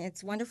back, and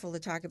it's wonderful to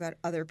talk about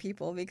other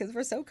people because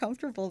we're so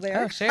comfortable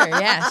there. Oh, sure.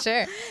 Yeah,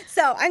 sure.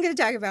 So I'm going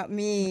to talk about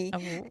me.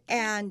 Oh.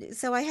 And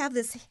so I have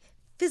this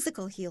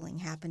physical healing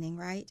happening,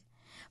 right?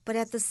 But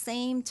at the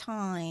same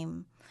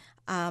time,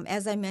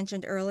 As I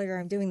mentioned earlier,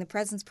 I'm doing the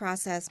presence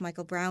process,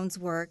 Michael Brown's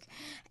work,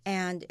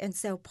 and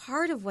so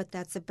part of what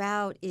that's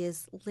about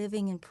is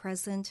living in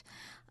present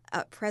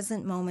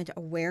moment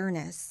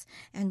awareness.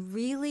 And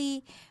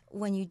really,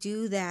 when you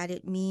do that,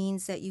 it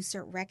means that you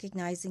start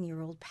recognizing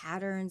your old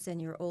patterns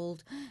and your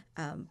old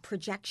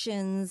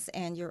projections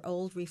and your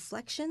old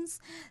reflections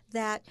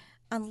that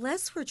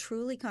unless we're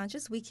truly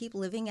conscious, we keep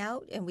living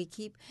out and we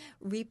keep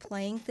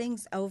replaying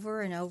things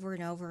over and over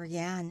and over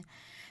again.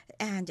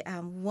 And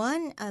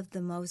one of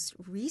the most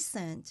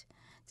recent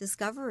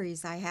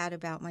discoveries I had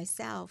about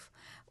myself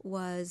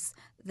was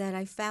that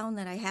I found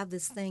that I have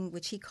this thing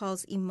which he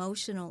calls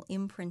emotional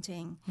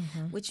imprinting,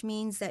 which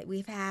means that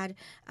we've had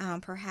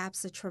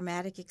perhaps a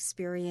traumatic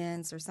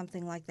experience or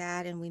something like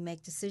that, and we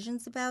make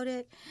decisions about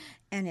it,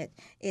 and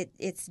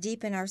it's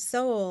deep in our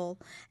soul,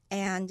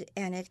 and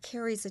it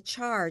carries a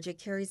charge, it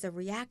carries a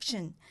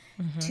reaction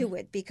to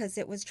it because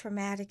it was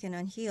traumatic and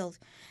unhealed.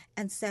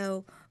 And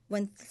so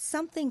when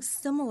something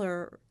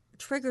similar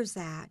triggers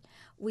that,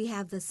 we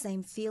have the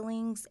same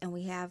feelings and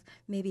we have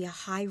maybe a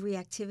high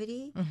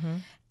reactivity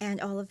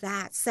and all of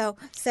that. So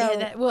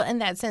in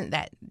that sense,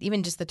 that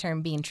even just the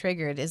term being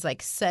triggered is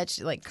like such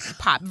like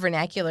pop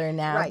vernacular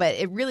now, Right. but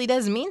it really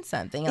does mean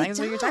something. Like It that's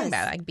what you're talking does.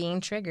 about, like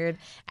being triggered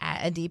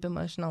at a deep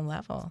emotional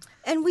level.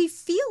 and we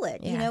feel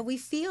it, Yeah. we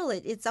feel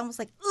it. It's almost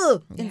like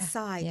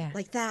inside, yeah.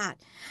 like that.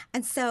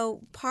 And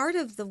so part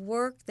of the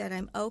work that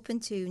I'm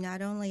open to,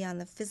 not only on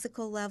the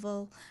physical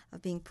level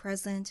of being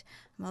present,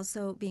 I'm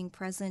also being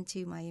present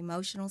to my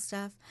emotional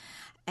stuff.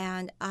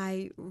 And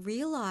I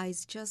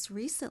realized just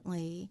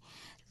recently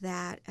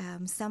that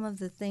some of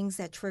the things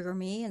that trigger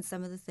me and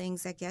some of the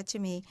things that get to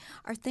me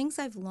are things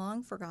I've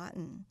long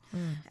forgotten.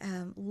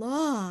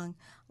 Long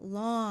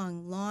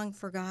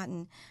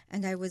forgotten.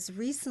 And I was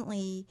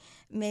recently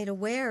made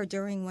aware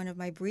during one of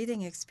my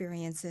breathing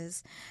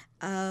experiences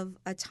of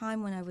a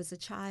time when I was a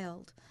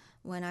child,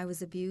 when I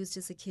was abused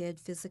as a kid,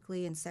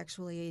 physically and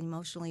sexually and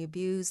emotionally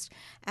abused,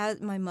 as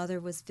my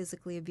mother was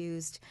physically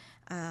abused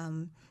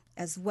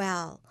as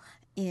well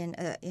in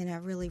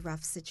a really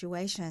rough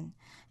situation.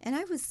 And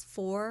I was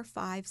 4,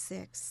 5,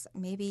 6,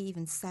 maybe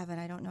even 7.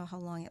 I don't know how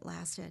long it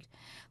lasted.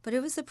 But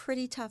it was a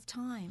pretty tough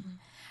time.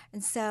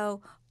 And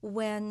so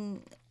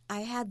when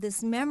I had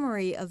this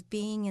memory of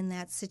being in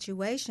that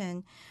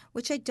situation,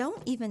 which I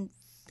don't even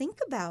think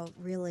about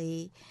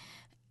really,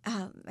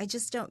 I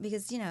just don't,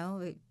 because,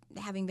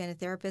 having been a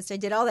therapist, I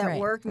did all that Right,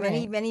 work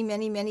right.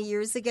 many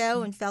years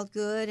ago and felt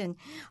good and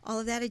all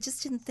of that. I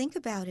just didn't think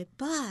about it.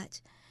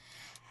 But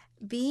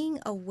being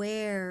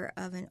aware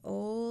of an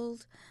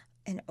old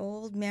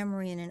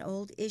memory and an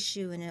old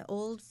issue and an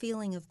old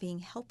feeling of being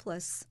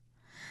helpless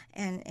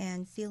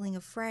and feeling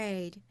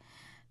afraid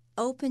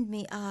opened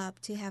me up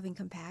to having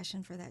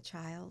compassion for that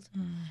child.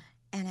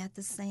 And at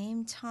the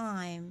same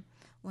time,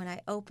 when I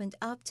opened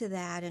up to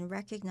that and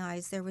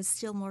recognized there was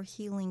still more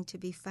healing to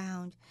be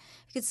found,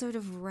 I could sort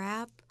of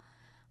wrap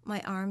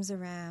my arms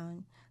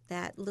around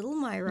that little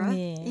Myra,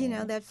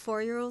 that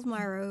 4-year-old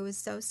Myra who was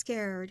so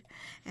scared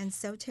and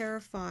so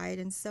terrified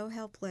and so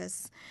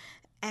helpless.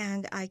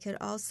 And I could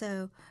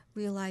also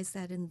realize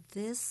that in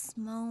this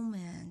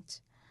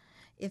moment,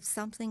 if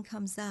something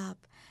comes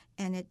up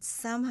and it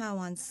somehow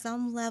on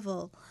some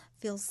level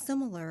feels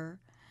similar,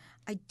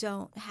 I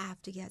don't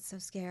have to get so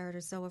scared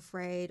or so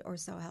afraid or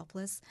so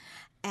helpless.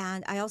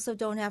 And I also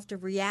don't have to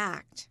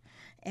react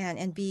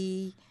and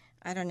be,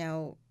 I don't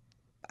know,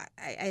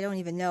 I don't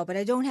even know, but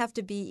I don't have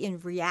to be in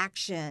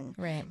reaction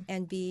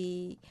and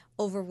be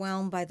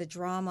overwhelmed by the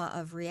drama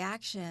of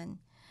reaction.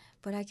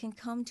 But I can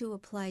come to a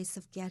place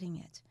of getting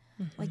it,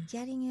 like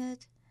getting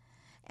it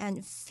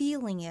and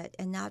feeling it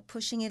and not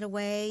pushing it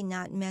away,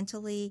 not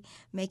mentally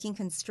making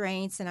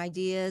constraints and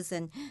ideas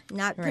and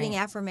not putting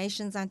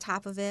affirmations on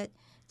top of it,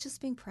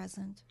 just being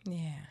present.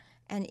 Yeah.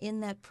 And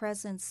in that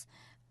presence,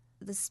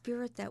 the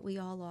spirit that we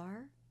all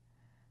are,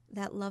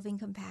 that loving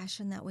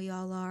compassion that we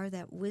all are,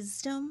 that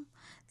wisdom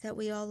that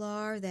we all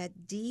are,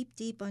 that deep,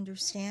 deep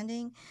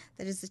understanding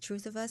that is the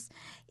truth of us,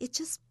 it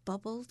just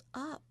bubbled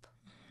up.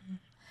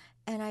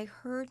 And I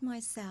heard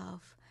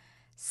myself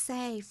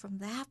say from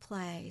that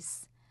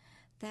place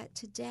that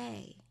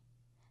today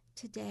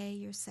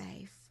you're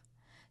safe.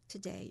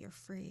 Today you're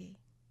free.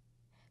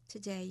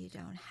 Today you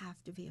don't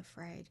have to be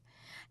afraid.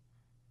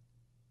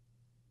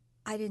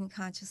 I didn't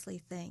consciously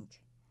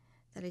think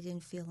that I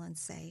didn't feel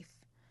unsafe.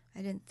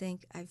 I didn't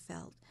think I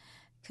felt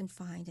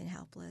confined and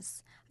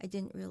helpless. I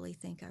didn't really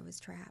think I was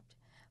trapped.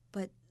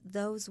 But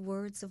those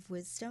words of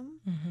wisdom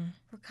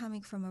were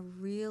coming from a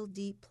real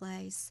deep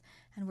place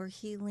and were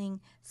healing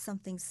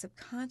something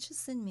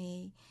subconscious in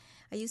me.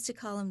 I used to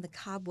call them the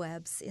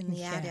cobwebs in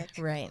the attic.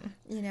 Right.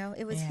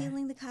 It was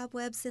healing the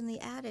cobwebs in the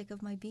attic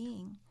of my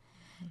being.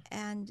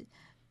 And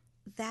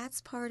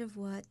that's part of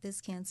what this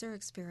cancer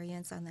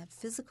experience on that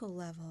physical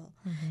level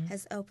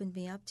has opened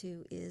me up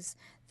to, is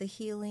the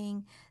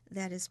healing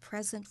that is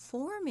present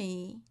for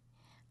me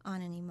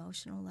on an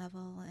emotional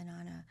level and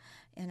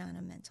on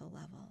a mental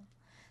level.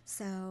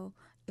 So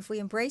if we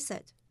embrace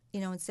it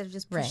instead of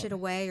just push Right. it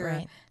away or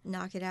Right.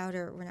 knock it out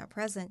or we're not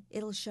present,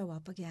 it'll show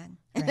up again.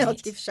 Right. It'll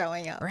keep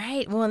showing up.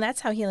 Right. Well, and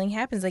that's how healing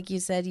happens. Like you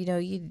said,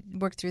 you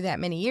worked through that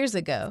many years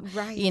ago.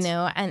 Right.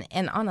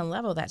 And on a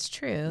level that's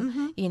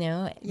true,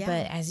 Yeah.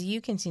 but as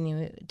you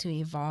continue to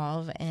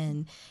evolve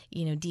and,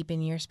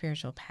 deepen your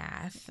spiritual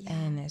path,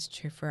 and that's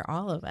true for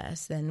all of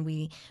us, then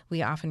we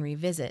often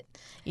revisit,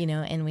 and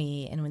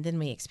then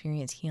we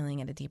experience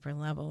healing at a deeper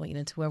level,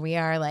 to where we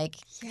are like,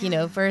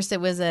 first it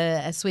was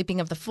a sweeping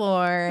of the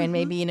floor and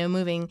maybe,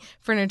 moving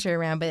furniture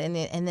around, but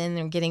and then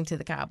they're getting to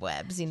the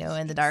cobwebs,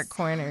 and the dark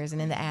corners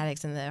and in the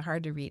attics and the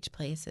hard to reach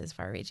places,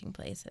 far reaching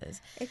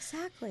places.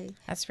 Exactly.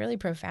 That's really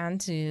profound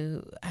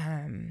to,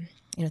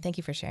 thank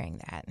you for sharing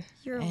that.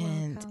 You're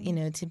and,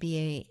 welcome.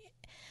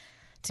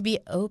 To be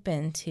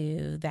open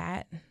to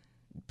that,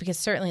 because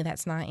certainly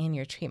that's not in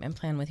your treatment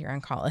plan with your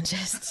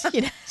oncologist.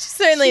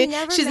 Certainly She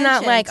never she's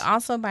not like, mentioned.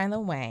 also, by the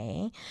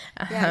way.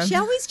 Yeah, she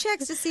always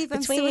checks to see if I'm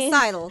between-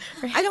 suicidal.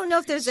 I don't know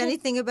if there's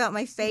anything about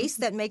my face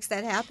that makes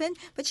that happen,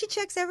 but she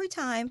checks every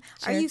time.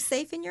 Are you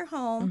safe in your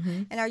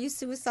home, and are you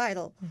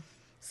suicidal?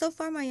 So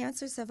far, my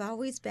answers have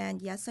always been,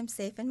 yes, I'm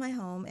safe in my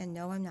home, and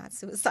no, I'm not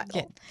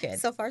suicidal. Good.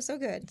 So far, so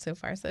good. So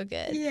far, so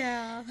good.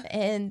 Yeah.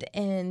 And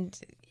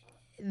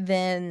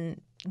then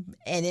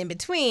in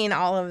between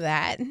all of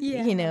that,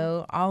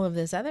 all of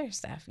this other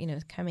stuff,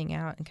 coming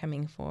out and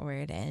coming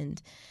forward.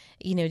 And,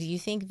 do you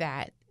think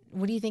that,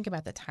 what do you think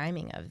about the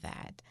timing of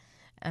that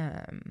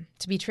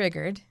to be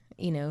triggered,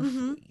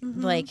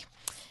 like,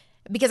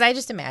 because I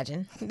just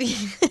imagine,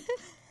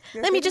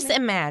 let me just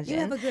imagine. You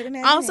have a good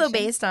imagination. Also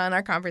based on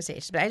our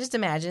conversation, but I just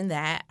imagine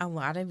that a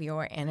lot of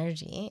your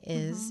energy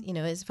is,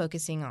 is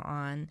focusing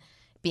on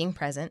being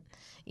present,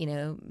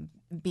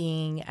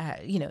 being,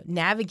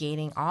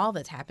 navigating all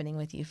that's happening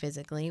with you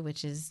physically,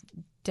 which is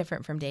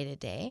different from day to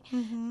day,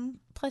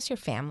 plus your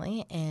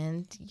family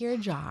and your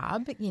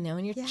job,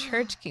 and your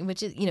church,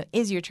 which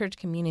is your church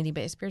community,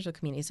 but a spiritual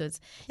community. So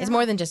it's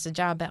more than just a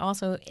job, but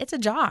also it's a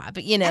job,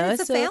 And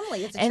it's a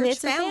family. It's a church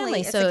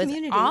family. It's so a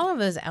community. it's all of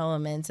those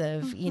elements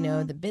of,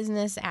 the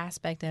business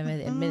aspect of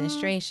it,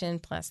 administration,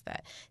 plus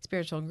that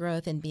spiritual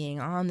growth and being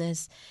on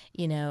this,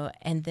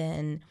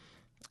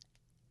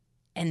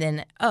 and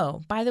then,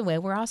 oh, by the way,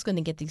 we're also going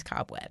to get these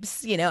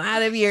cobwebs,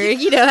 out of your,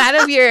 out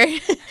of your,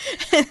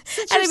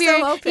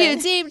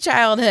 deep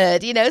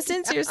childhood,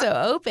 since you're so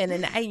open.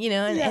 And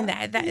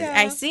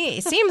I see,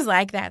 it seems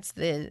like that's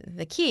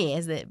the key,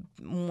 is that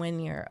when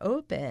you're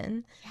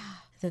open,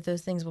 that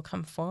those things will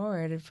come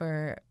forward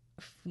for,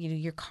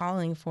 you're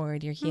calling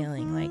forward your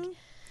healing. Like,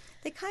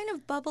 they kind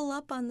of bubble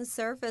up on the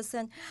surface.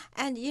 And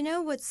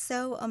what's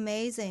so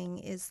amazing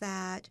is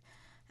that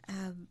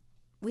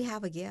we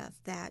have a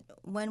gift that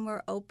when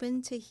we're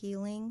open to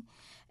healing,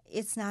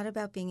 it's not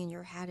about being in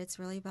your head. It's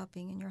really about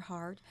being in your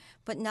heart,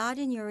 but not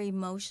in your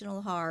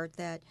emotional heart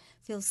that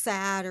feels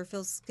sad or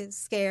feels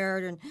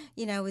scared and,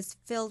 is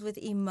filled with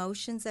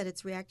emotions that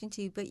it's reacting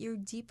to, but your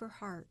deeper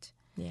heart.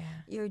 yeah.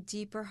 Your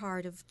deeper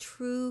heart of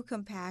true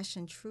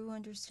compassion, true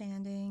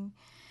understanding,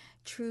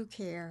 true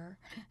care.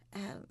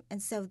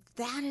 And so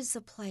that is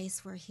a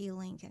place where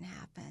healing can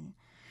happen.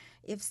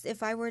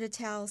 If I were to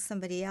tell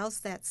somebody else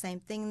that same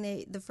thing,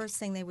 the first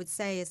thing they would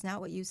say is not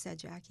what you said,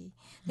 Jackie.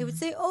 They would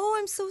say, "Oh,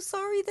 I'm so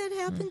sorry that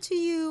happened to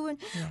you," and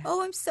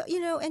 "Oh, I'm so,"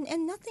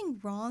 and nothing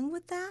wrong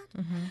with that.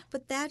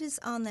 But that is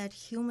on that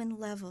human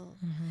level.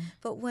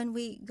 But when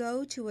we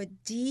go to a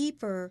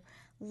deeper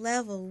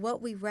level,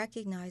 what we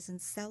recognize and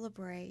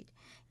celebrate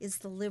is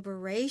the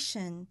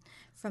liberation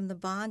from the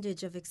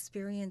bondage of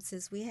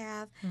experiences we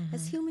have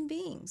as human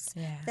beings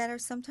that are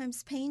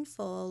sometimes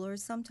painful or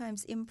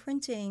sometimes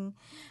imprinting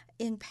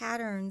in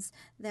patterns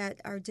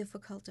that are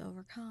difficult to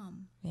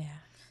overcome. Yeah.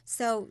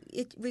 So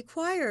it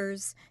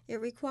requires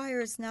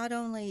not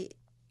only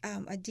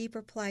a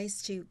deeper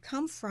place to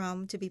come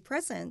from, to be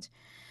present,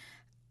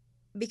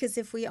 because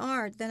if we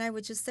aren't, then I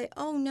would just say,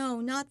 "Oh no,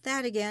 not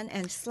that again,"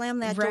 and slam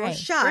that door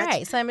shut.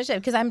 Right, slam it shut,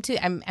 because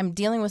I'm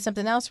dealing with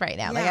something else right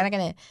now. Like, I'm not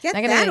gonna Get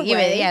not that gonna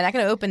away. not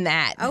gonna open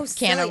that Oh, can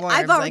silly. of worms.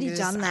 I've already like,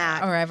 done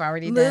that. Or I've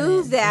already done it.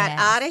 Move that Yes.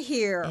 out of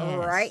here Yes.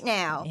 right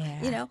now.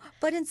 Yeah.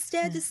 But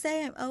instead to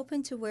say I'm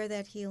open to where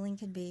that healing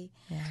can be.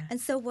 Yeah. And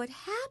so what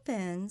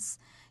happens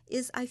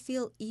is I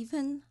feel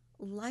even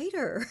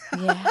lighter.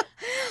 Yeah.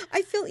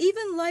 I feel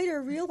even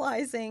lighter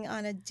realizing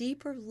on a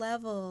deeper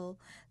level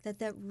that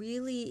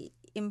really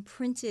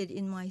imprinted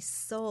in my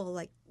soul,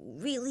 like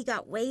really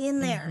got way in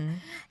there,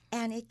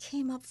 and it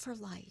came up for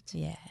light.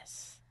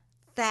 Yes.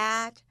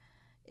 That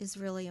is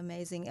really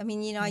amazing. I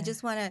mean, I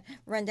just want to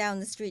run down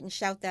the street and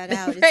shout that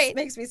out. Right. It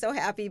makes me so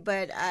happy,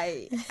 but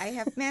I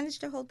have managed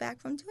to hold back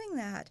from doing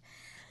that.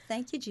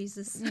 Thank you,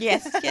 Jesus.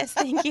 Yes. Yes.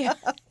 Thank you.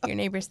 Your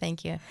neighbors,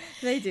 thank you.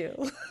 They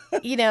do.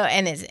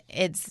 And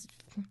it's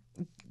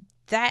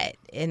that,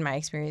 in my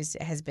experience,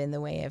 has been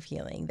the way of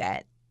healing.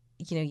 That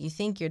you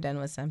think you're done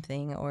with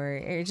something,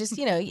 or just,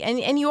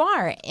 and you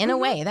are in a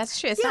way. That's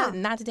true. It's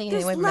not to take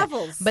anything away from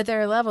levels. that. But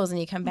there are levels, and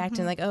you come back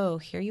to like, oh,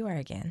 here you are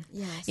again.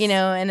 Yes.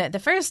 And the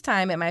first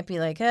time it might be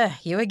like,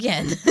 you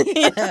again,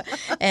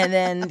 and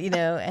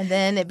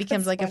then it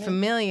becomes like a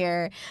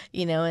familiar,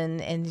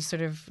 and you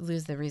sort of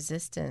lose the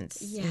resistance,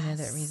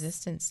 the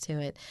resistance to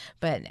it.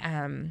 But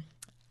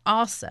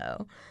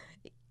also,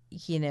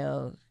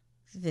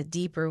 the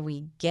deeper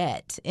we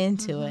get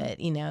into it,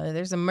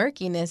 there's a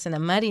murkiness and a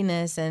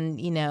muddiness, and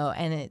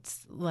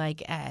it's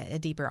like a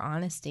deeper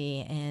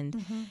honesty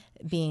and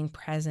being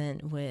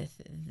present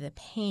with the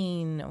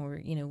pain or,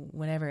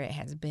 whatever it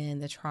has been,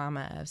 the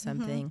trauma of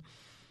something.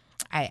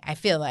 I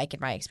feel like in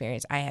my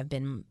experience, I have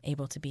been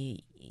able to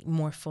be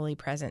more fully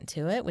present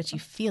to it, which you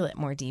feel it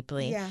more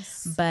deeply.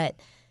 Yes. But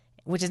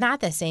which is not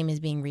the same as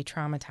being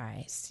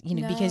re-traumatized,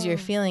 because you're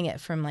feeling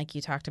it from, like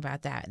you talked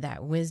about,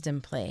 that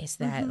wisdom place,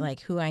 that like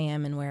who I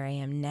am and where I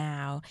am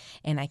now,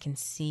 and I can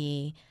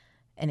see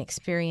and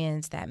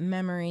experience that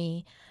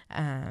memory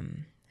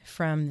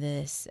from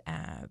this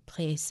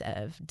place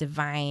of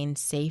divine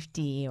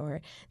safety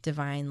or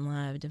divine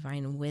love,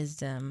 divine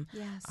wisdom,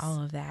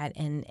 all of that,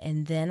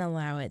 and then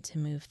allow it to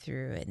move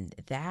through, and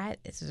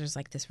there's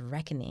like this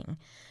reckoning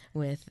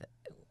with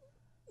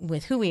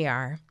who we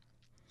are.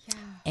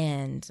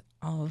 And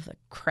all of the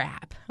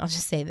crap, I'll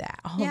just say that,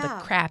 all of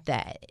the crap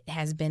that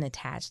has been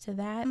attached to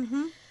that.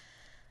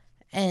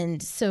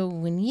 And so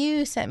when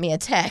you sent me a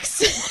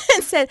text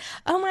and said,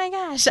 oh my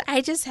gosh,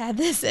 I just had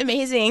this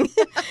amazing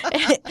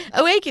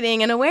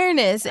awakening and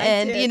awareness,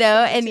 and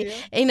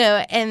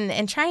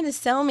trying to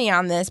sell me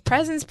on this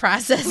presence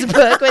process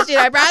book, which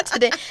I brought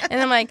today,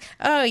 and I'm like,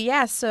 oh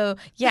yeah, so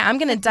yeah, I'm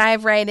gonna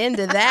dive right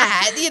into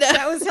that.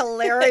 That was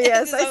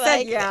hilarious. So I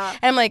said, yeah.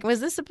 I'm like, was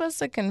this supposed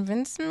to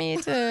convince me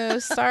to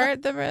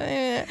start the,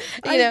 and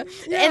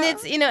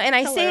it's, and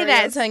I say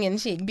that tongue in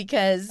cheek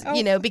because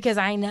because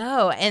I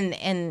know,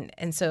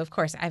 and so of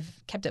course I've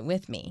kept it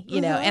with me,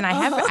 and I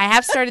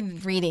have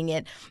started reading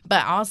it,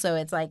 but also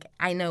it's like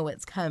I know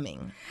what's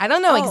coming. I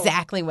don't know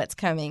exactly what's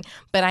coming,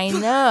 but I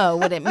know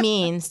what it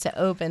means to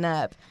open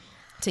up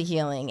to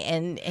healing,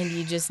 and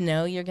you just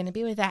know you're going to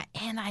be with that.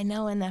 And I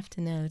know enough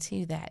to know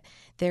too that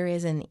there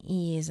is an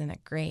ease and a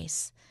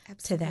grace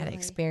to that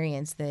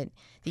experience that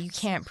you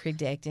can't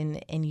predict,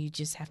 and you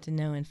just have to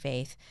know in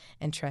faith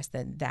and trust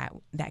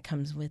that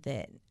comes with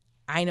it.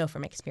 I know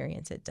from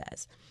experience it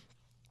does.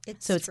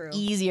 It's true.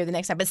 Easier the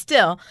next time, but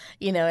still,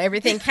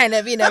 everything kind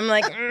of, I'm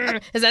like,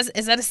 is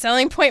that a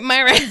selling point,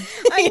 Myra?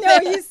 I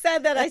know you said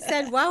that. I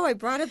said, wow, I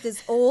brought up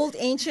this old,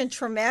 ancient,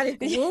 traumatic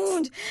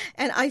wound,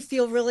 and I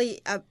feel really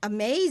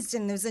amazed,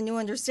 and there's a new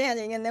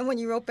understanding. And then when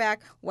you wrote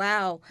back,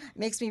 wow, it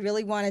makes me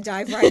really want to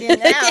dive right in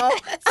now.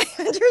 I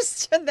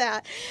understood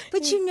that.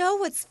 But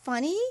what's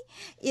funny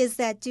is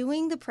that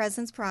doing the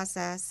presence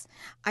process,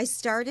 I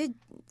started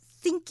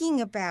thinking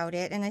about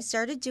it, and I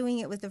started doing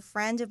it with a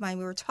friend of mine.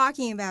 We were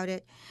talking about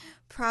it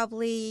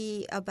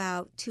probably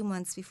about 2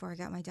 months before I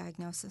got my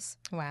diagnosis.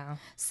 Wow.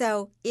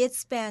 So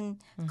it's been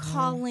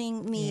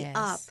calling me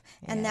up,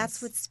 and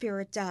that's what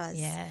spirit does.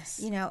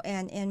 Yes.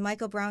 And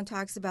Michael Brown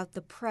talks about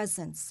the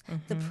presence.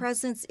 The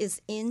presence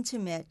is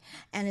intimate,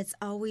 and it's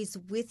always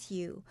with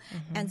you.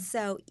 And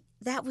so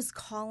that was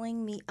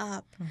calling me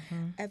up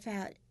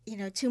about,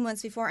 2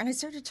 months before, and I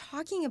started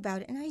talking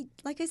about it. And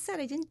like I said,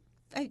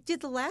 I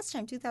did the last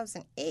time,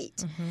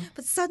 2008,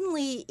 but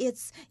suddenly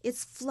it's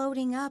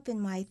floating up in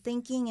my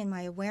thinking and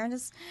my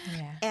awareness.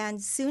 Yeah. And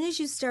as soon as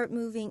you start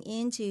moving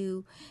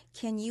into,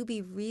 can you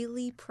be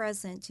really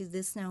present to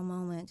this now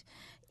moment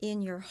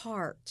in your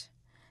heart,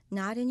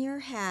 not in your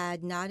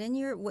head, not in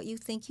your what you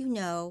think you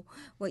know,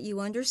 what you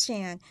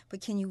understand, but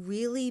can you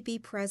really be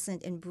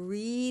present and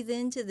breathe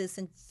into this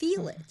and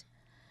feel it?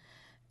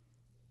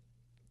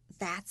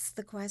 That's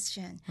the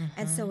question.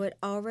 And so it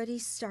already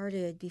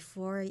started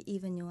before I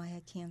even knew I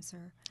had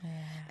cancer. Yeah.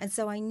 And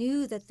so I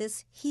knew that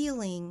this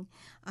healing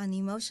on the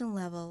emotional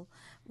level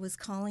was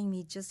calling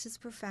me just as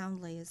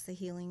profoundly as the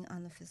healing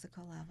on the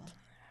physical level.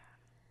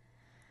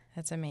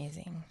 That's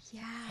amazing.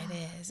 Yeah. It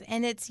is.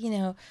 And it's,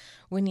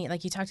 when you,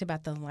 like you talked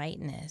about the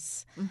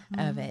lightness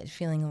of it,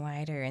 feeling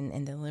lighter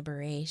and the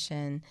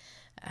liberation,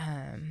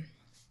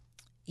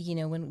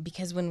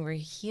 because when we're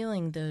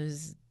healing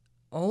those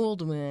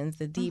old wounds,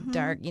 the deep,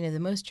 dark, the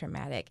most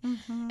traumatic.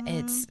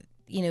 It's,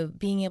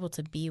 being able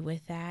to be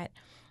with that.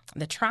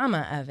 The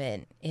trauma of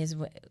it is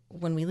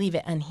when we leave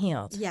it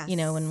unhealed. Yes.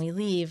 When we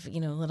leave,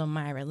 little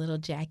Myra, little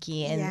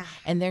Jackie,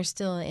 and they're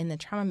still in the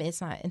trauma,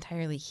 it's not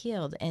entirely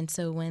healed. And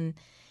so when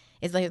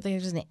it's like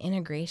there's an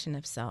integration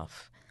of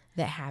self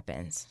that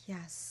happens.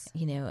 Yes.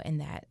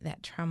 And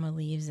that trauma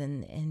leaves,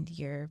 and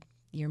your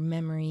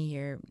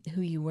memory,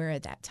 who you were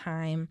at that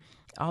time,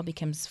 all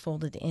becomes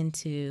folded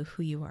into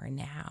who you are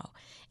now.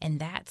 And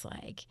that's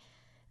like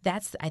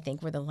that's, I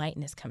think, where the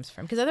lightness comes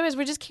from. Because otherwise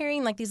we're just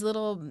carrying like these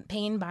little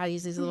pain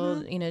bodies, these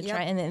little,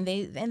 and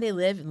they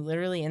live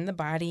literally in the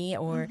body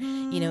or,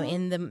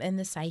 in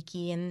the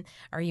psyche and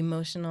our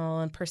emotional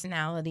and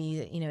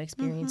personality,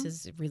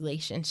 experiences,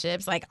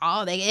 relationships, like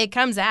it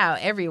comes out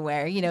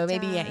everywhere,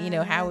 maybe,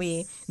 how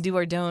we do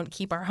or don't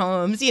keep our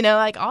homes,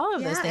 like all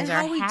of those things, and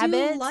our how we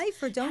habits. do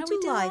life or don't do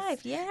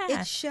life. Yeah.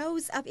 It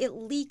shows up, it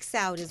leaks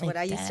out is what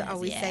I used to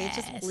always say. It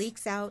just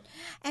leaks out.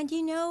 And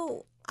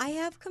I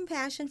have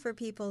compassion for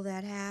people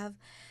that have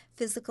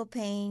physical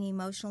pain,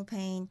 emotional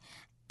pain,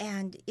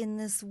 and in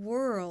this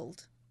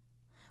world,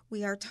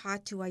 we are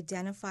taught to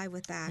identify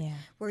with that. Yeah.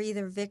 We're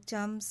either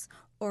victims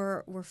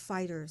or we're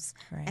fighters,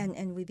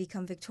 and we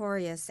become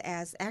victorious,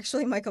 as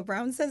actually Michael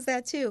Brown says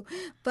that too.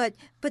 But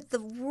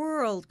the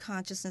world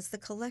consciousness, the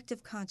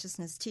collective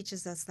consciousness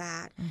teaches us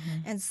that.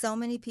 And so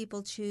many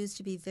people choose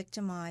to be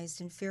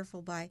victimized and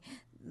fearful by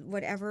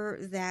whatever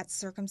that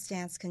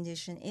circumstance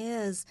condition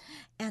is,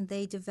 and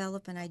they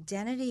develop an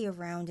identity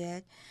around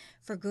it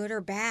for good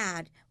or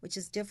bad, which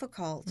is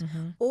difficult,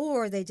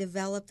 or they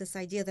develop this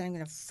idea that I'm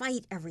going to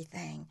fight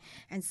everything.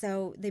 And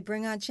so they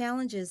bring on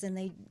challenges and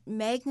they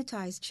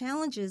magnetize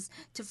challenges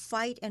to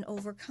fight and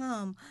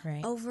overcome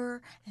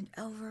over and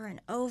over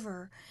and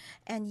over.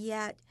 And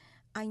yet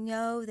I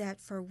know that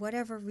for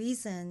whatever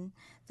reason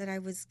that I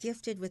was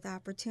gifted with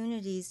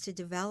opportunities to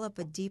develop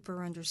a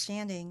deeper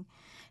understanding,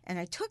 and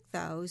I took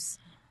those,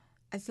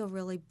 I feel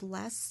really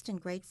blessed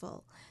and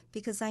grateful,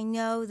 because I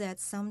know that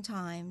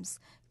sometimes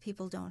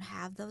people don't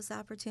have those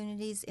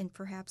opportunities in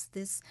perhaps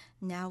this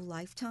now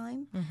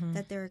lifetime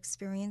that they're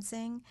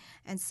experiencing.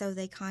 And so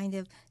they kind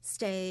of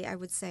stay, I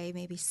would say,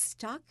 maybe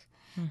stuck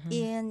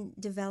in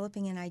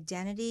developing an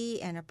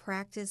identity and a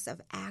practice of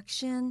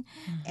action,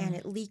 and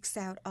it leaks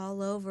out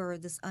all over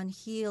this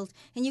unhealed,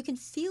 and you can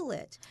feel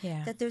it,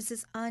 that there's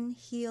this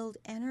unhealed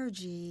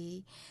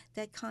energy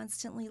that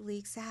constantly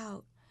leaks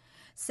out.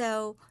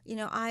 So,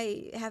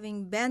 I,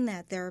 having been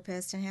that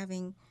therapist and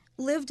having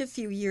lived a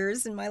few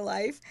years in my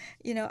life,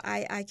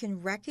 I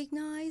can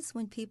recognize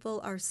when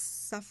people are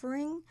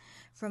suffering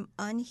from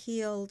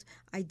unhealed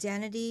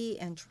identity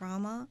and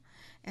trauma,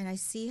 and I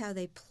see how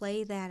they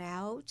play that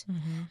out,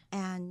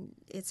 and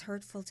it's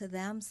hurtful to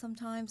them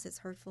sometimes, it's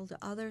hurtful to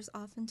others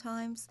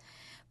oftentimes,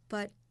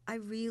 but I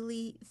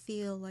really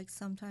feel like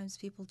sometimes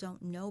people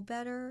don't know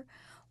better,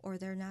 or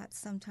they're not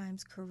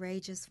sometimes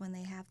courageous when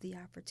they have the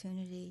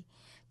opportunity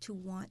to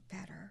want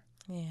better.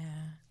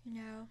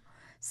 Yeah.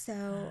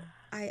 So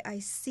I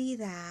see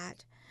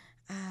that,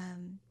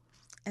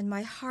 and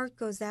my heart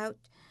goes out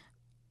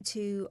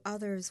to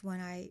others when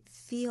I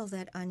feel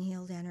that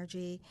unhealed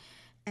energy,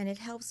 and it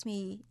helps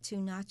me to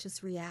not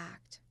just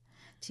react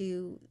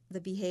to the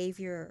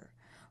behavior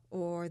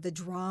or the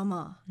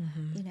drama,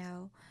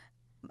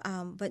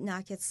 but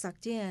not get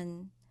sucked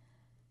in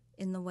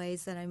the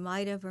ways that I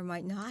might have or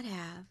might not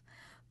have,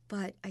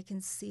 but I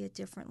can see it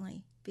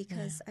differently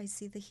because I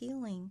see the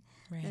healing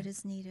that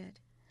is needed,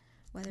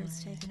 whether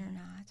it's taken or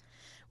not.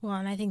 Well,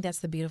 and I think that's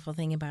the beautiful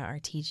thing about our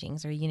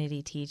teachings, our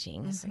unity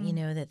teachings,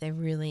 that they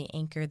really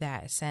anchor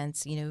that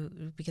sense,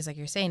 because like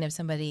you're saying, if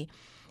somebody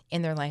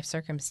in their life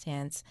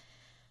circumstance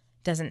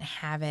doesn't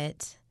have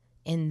it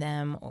in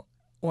them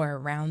or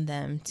around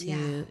them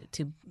to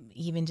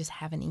even just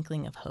have an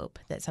inkling of hope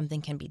that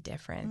something can be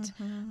different,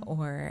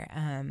 or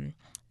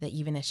that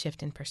even a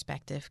shift in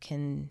perspective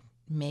can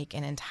make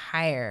an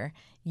entire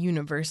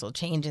universal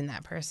change in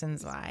that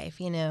person's life,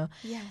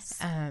 Yes.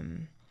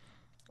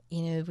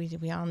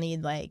 We all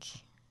need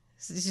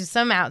just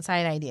some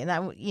outside idea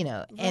that,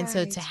 and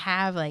so to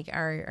have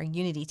our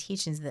unity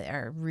teachings that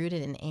are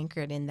rooted and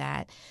anchored in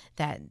that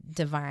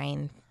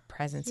divine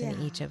presence in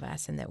each of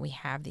us, and that we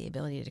have the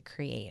ability to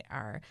create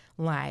our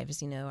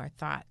lives, our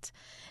thoughts,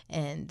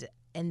 and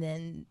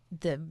then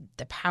the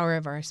power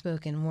of our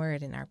spoken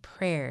word and our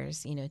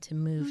prayers, to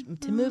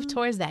move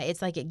towards that.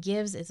 It's like it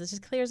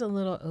just clears a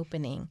little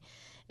opening,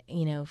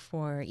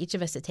 for each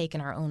of us to take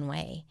in our own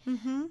way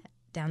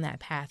down that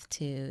path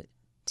to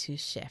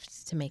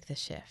shift, to make the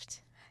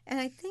shift. And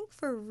I think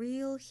for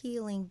real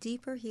healing,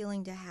 deeper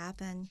healing to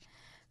happen,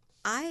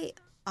 I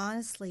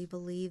honestly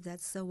believe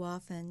that so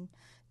often,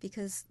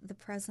 because the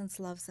presence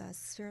loves us,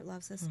 Spirit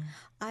loves us,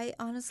 I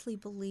honestly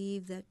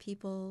believe that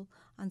people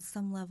on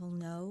some level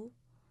know.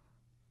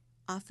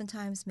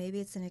 Oftentimes,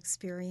 maybe it's an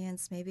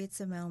experience, maybe it's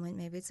a moment,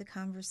 maybe it's a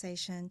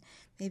conversation,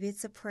 maybe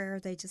it's a prayer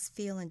they just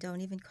feel and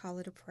don't even call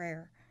it a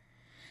prayer.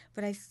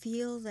 But I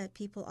feel that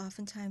people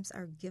oftentimes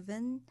are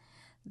given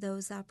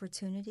those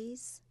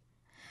opportunities,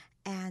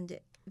 and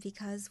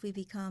because we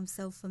become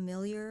so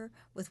familiar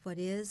with what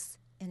is,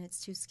 and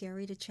it's too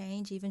scary to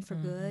change, even for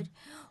good,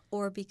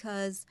 or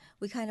because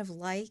we kind of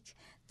like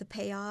the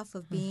payoff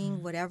of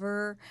being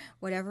whatever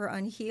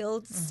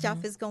unhealed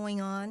stuff is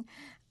going on.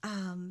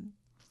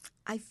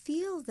 I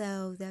feel,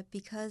 though, that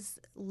because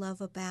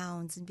love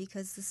abounds and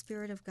because the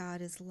Spirit of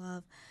God is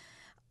love,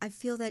 I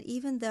feel that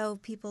even though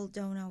people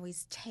don't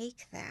always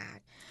take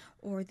that,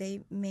 or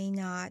they may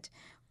not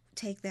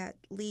take that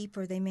leap,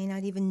 or they may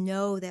not even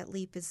know that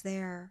leap is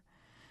there,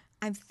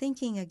 I'm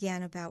thinking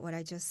again about what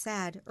I just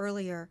said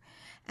earlier,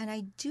 and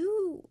I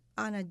do,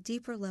 on a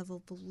deeper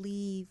level,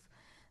 believe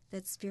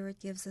that Spirit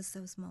gives us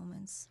those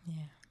moments.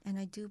 Yeah. And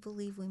I do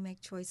believe we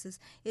make choices.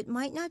 It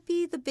might not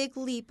be the big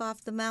leap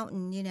off the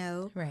mountain,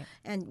 Right.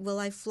 and will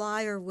I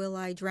fly or will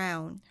I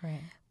drown? Right.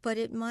 But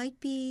it might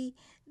be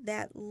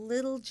that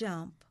little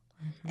jump,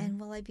 and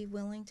will I be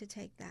willing to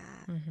take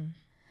that? Mm-hmm.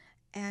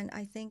 And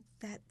I think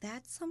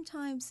that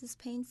sometimes is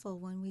painful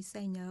when we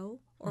say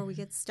no, or we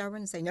get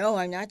stubborn and say, no,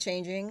 I'm not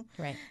changing.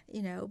 Right.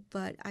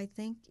 But I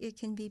think it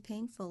can be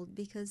painful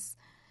because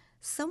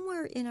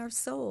somewhere in our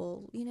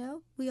soul,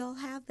 we all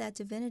have that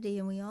divinity,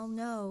 and we all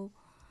know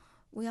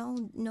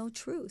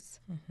truth.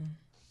 Mm-hmm.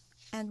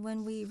 And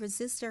when we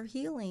resist our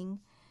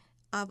healing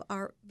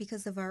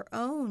because of our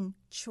own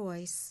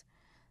choice,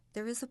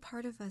 there is a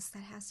part of us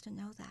that has to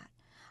know that.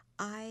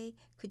 I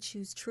could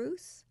choose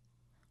truth,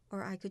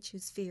 or I could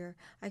choose fear.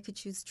 I could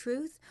choose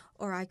truth,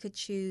 or I could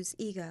choose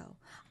ego.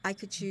 I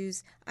could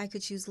choose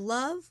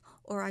love,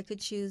 or I could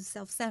choose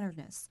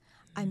self-centeredness.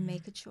 I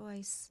make a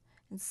choice.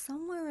 And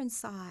somewhere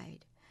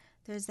inside,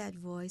 there's that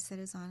voice that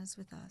is honest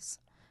with us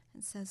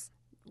and says,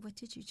 what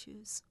did you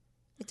choose?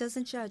 It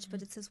doesn't judge,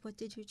 but it says, what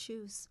did you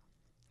choose?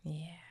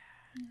 Yeah.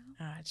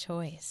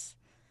 Choice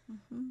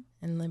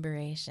and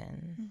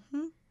liberation.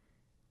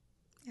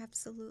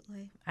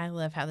 Absolutely. I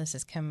love how this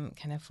has come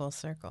kind of full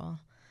circle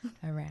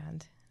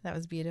around. That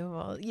was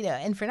beautiful,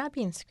 and for not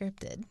being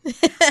scripted.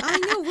 I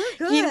know, we're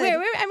good.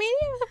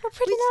 We're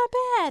pretty not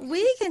bad.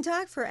 We can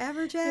talk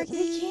forever, Jackie.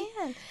 We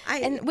can.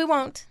 And we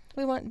won't.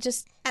 We won't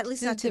just... At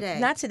least not today.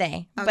 Not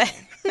today. Okay.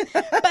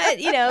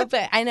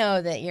 But I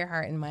know that your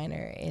heart and mine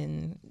are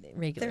in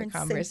regular in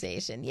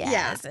conversation. sync.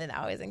 Yes, and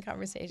always in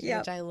conversation,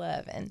 which I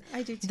love. And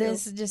I do too.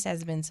 This just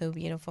has been so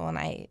beautiful, and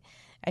I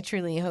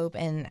truly hope,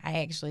 and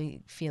I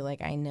actually feel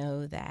like I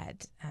know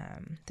that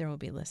there will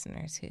be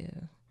listeners who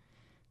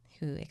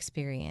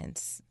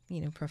experience,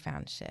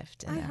 profound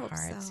shift in their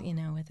hearts,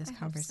 so. With this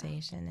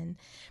conversation. And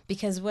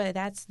because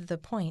that's the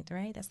point,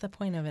 right? That's the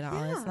point of it all.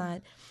 Yeah. It's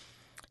not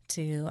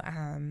to,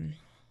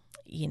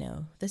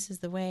 this is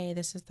the way,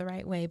 this is the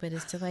right way, but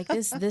it's to like,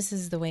 this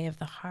is the way of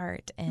the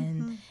heart.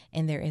 And,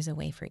 and there is a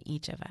way for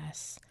each of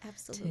us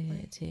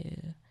Absolutely.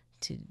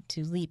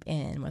 to leap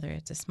in, whether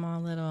it's a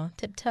small little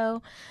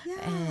tiptoe,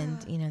 Yeah.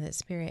 and that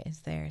Spirit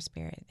is there.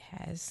 Spirit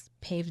has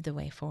paved the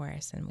way for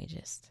us, and we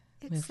just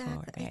move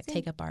forward. I think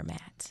Take up our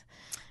mat.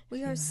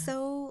 We are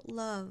so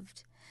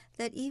loved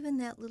that even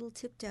that little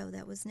tiptoe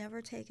that was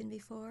never taken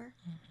before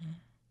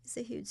is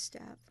a huge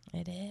step.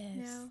 It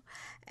is.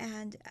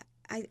 And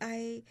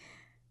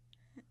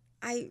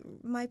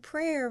my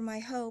prayer, my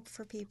hope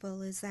for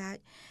people is that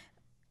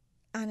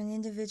on an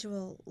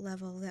individual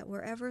level, that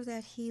wherever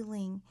that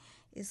healing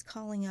is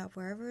calling up,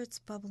 wherever it's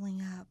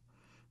bubbling up,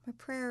 my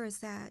prayer is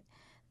that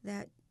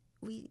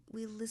we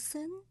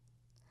listen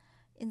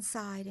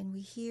inside and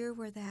we hear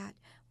where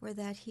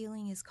that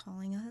healing is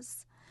calling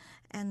us,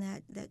 and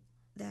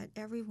that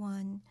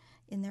everyone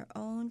in their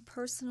own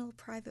personal,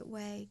 private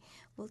way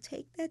will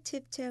take that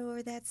tiptoe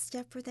or that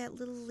step or that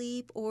little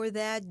leap or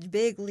that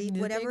big leap,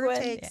 whatever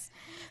it takes,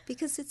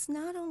 because it's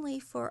not only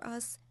for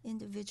us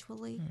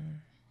individually,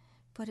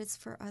 but it's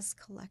for us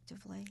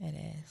collectively. It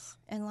is.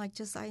 And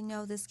I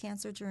know this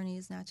cancer journey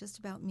is not just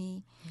about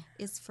me.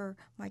 It's for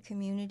my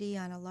community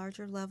on a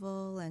larger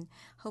level, and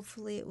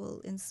hopefully it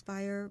will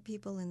inspire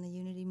people in the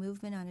Unity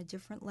movement on a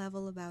different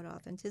level about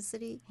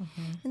authenticity.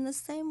 In the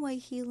same way,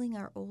 healing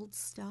our old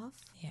stuff.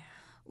 Yeah.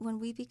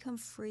 When we become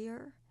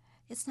freer,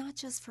 it's not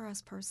just for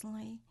us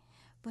personally,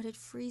 but it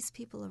frees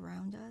people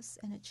around us,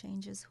 and it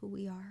changes who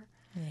we are.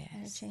 Yes.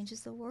 And it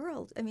changes the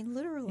world. I mean,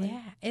 literally.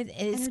 Yeah,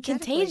 it's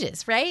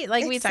contagious, right?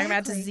 Like we talk about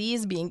Exactly.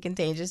 disease being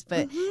contagious,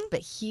 but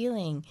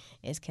healing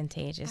is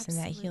contagious.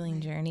 Absolutely. And that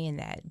healing journey, and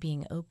that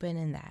being open,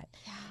 and that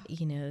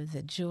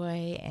the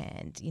joy,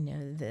 and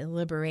the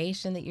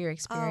liberation that you're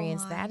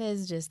experiencing.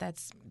 my.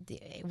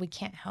 We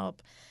can't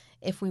help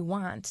if we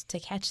want to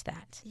catch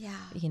that. Yeah.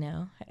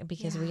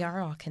 Because we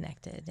are all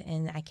connected,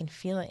 and I can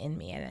feel it in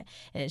me, and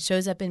it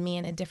shows up in me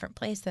in a different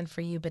place than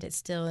for you, but it's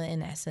still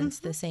in essence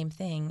the same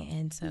thing.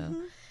 And so,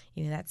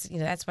 that's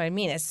what I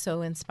mean. It's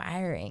so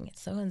inspiring.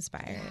 It's so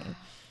inspiring. Yeah.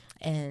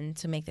 And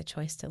to make the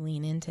choice to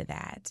lean into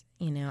that,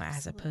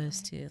 as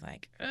opposed to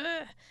like,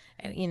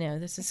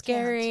 this is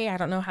scary. I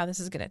don't know how this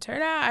is going to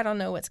turn out. I don't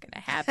know what's going to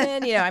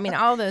happen.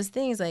 All those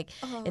things. Like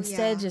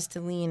instead, just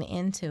to lean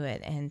into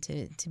it and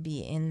to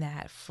be in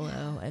that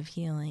flow of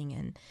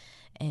healing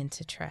and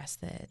to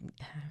trust that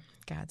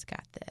God's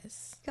got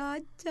this.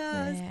 God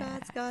does. Yeah.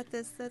 God's got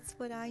this. That's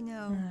what I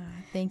know.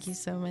 Thank you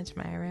so much,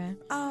 Myra.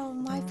 Oh,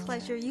 my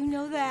pleasure. You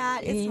know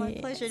that. It's my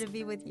pleasure to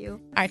be with you.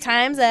 Our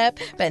time's up,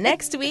 but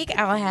next week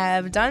I'll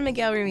have Don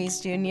Miguel Ruiz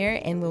Jr.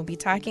 and we'll be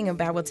talking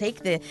about, we'll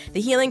take the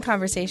healing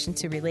conversation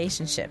to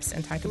relationships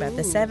and talk about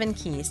the 7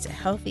 keys to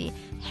healthy,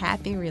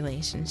 happy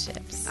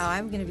relationships. Oh,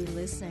 I'm going to be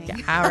listening. Yeah,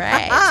 all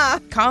right.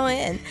 Call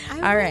in.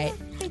 All right.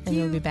 Thank and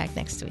you. we'll be back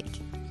next week.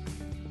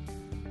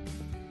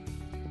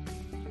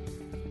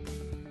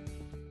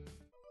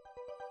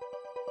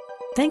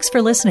 Thanks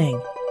for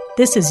listening.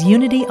 This is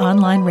Unity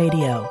Online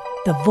Radio,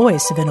 the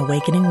voice of an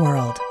awakening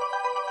world.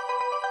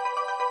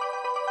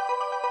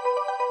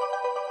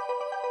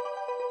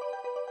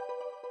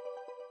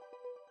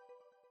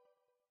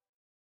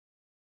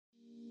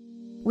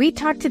 We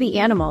talk to the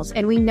animals,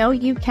 and we know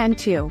you can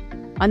too.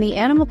 On the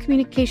Animal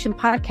Communication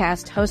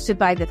Podcast, hosted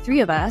by the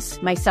three of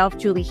us, myself,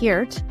 Julie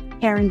Hirt,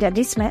 Karen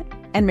Dudley-Smith,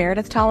 and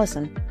Meredith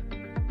Tollison,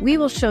 we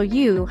will show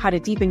you how to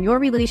deepen your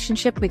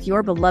relationship with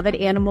your beloved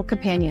animal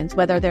companions,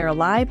 whether they're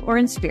alive or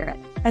in spirit.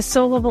 As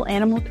soul-level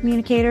animal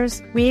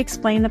communicators, we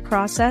explain the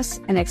process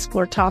and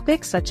explore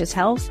topics such as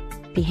health,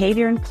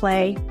 behavior, and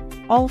play,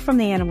 all from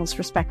the animal's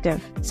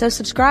perspective. So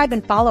subscribe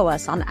and follow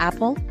us on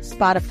Apple,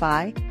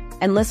 Spotify,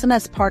 and listen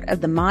as part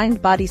of the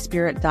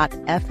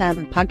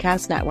MindBodySpirit.fm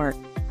podcast network.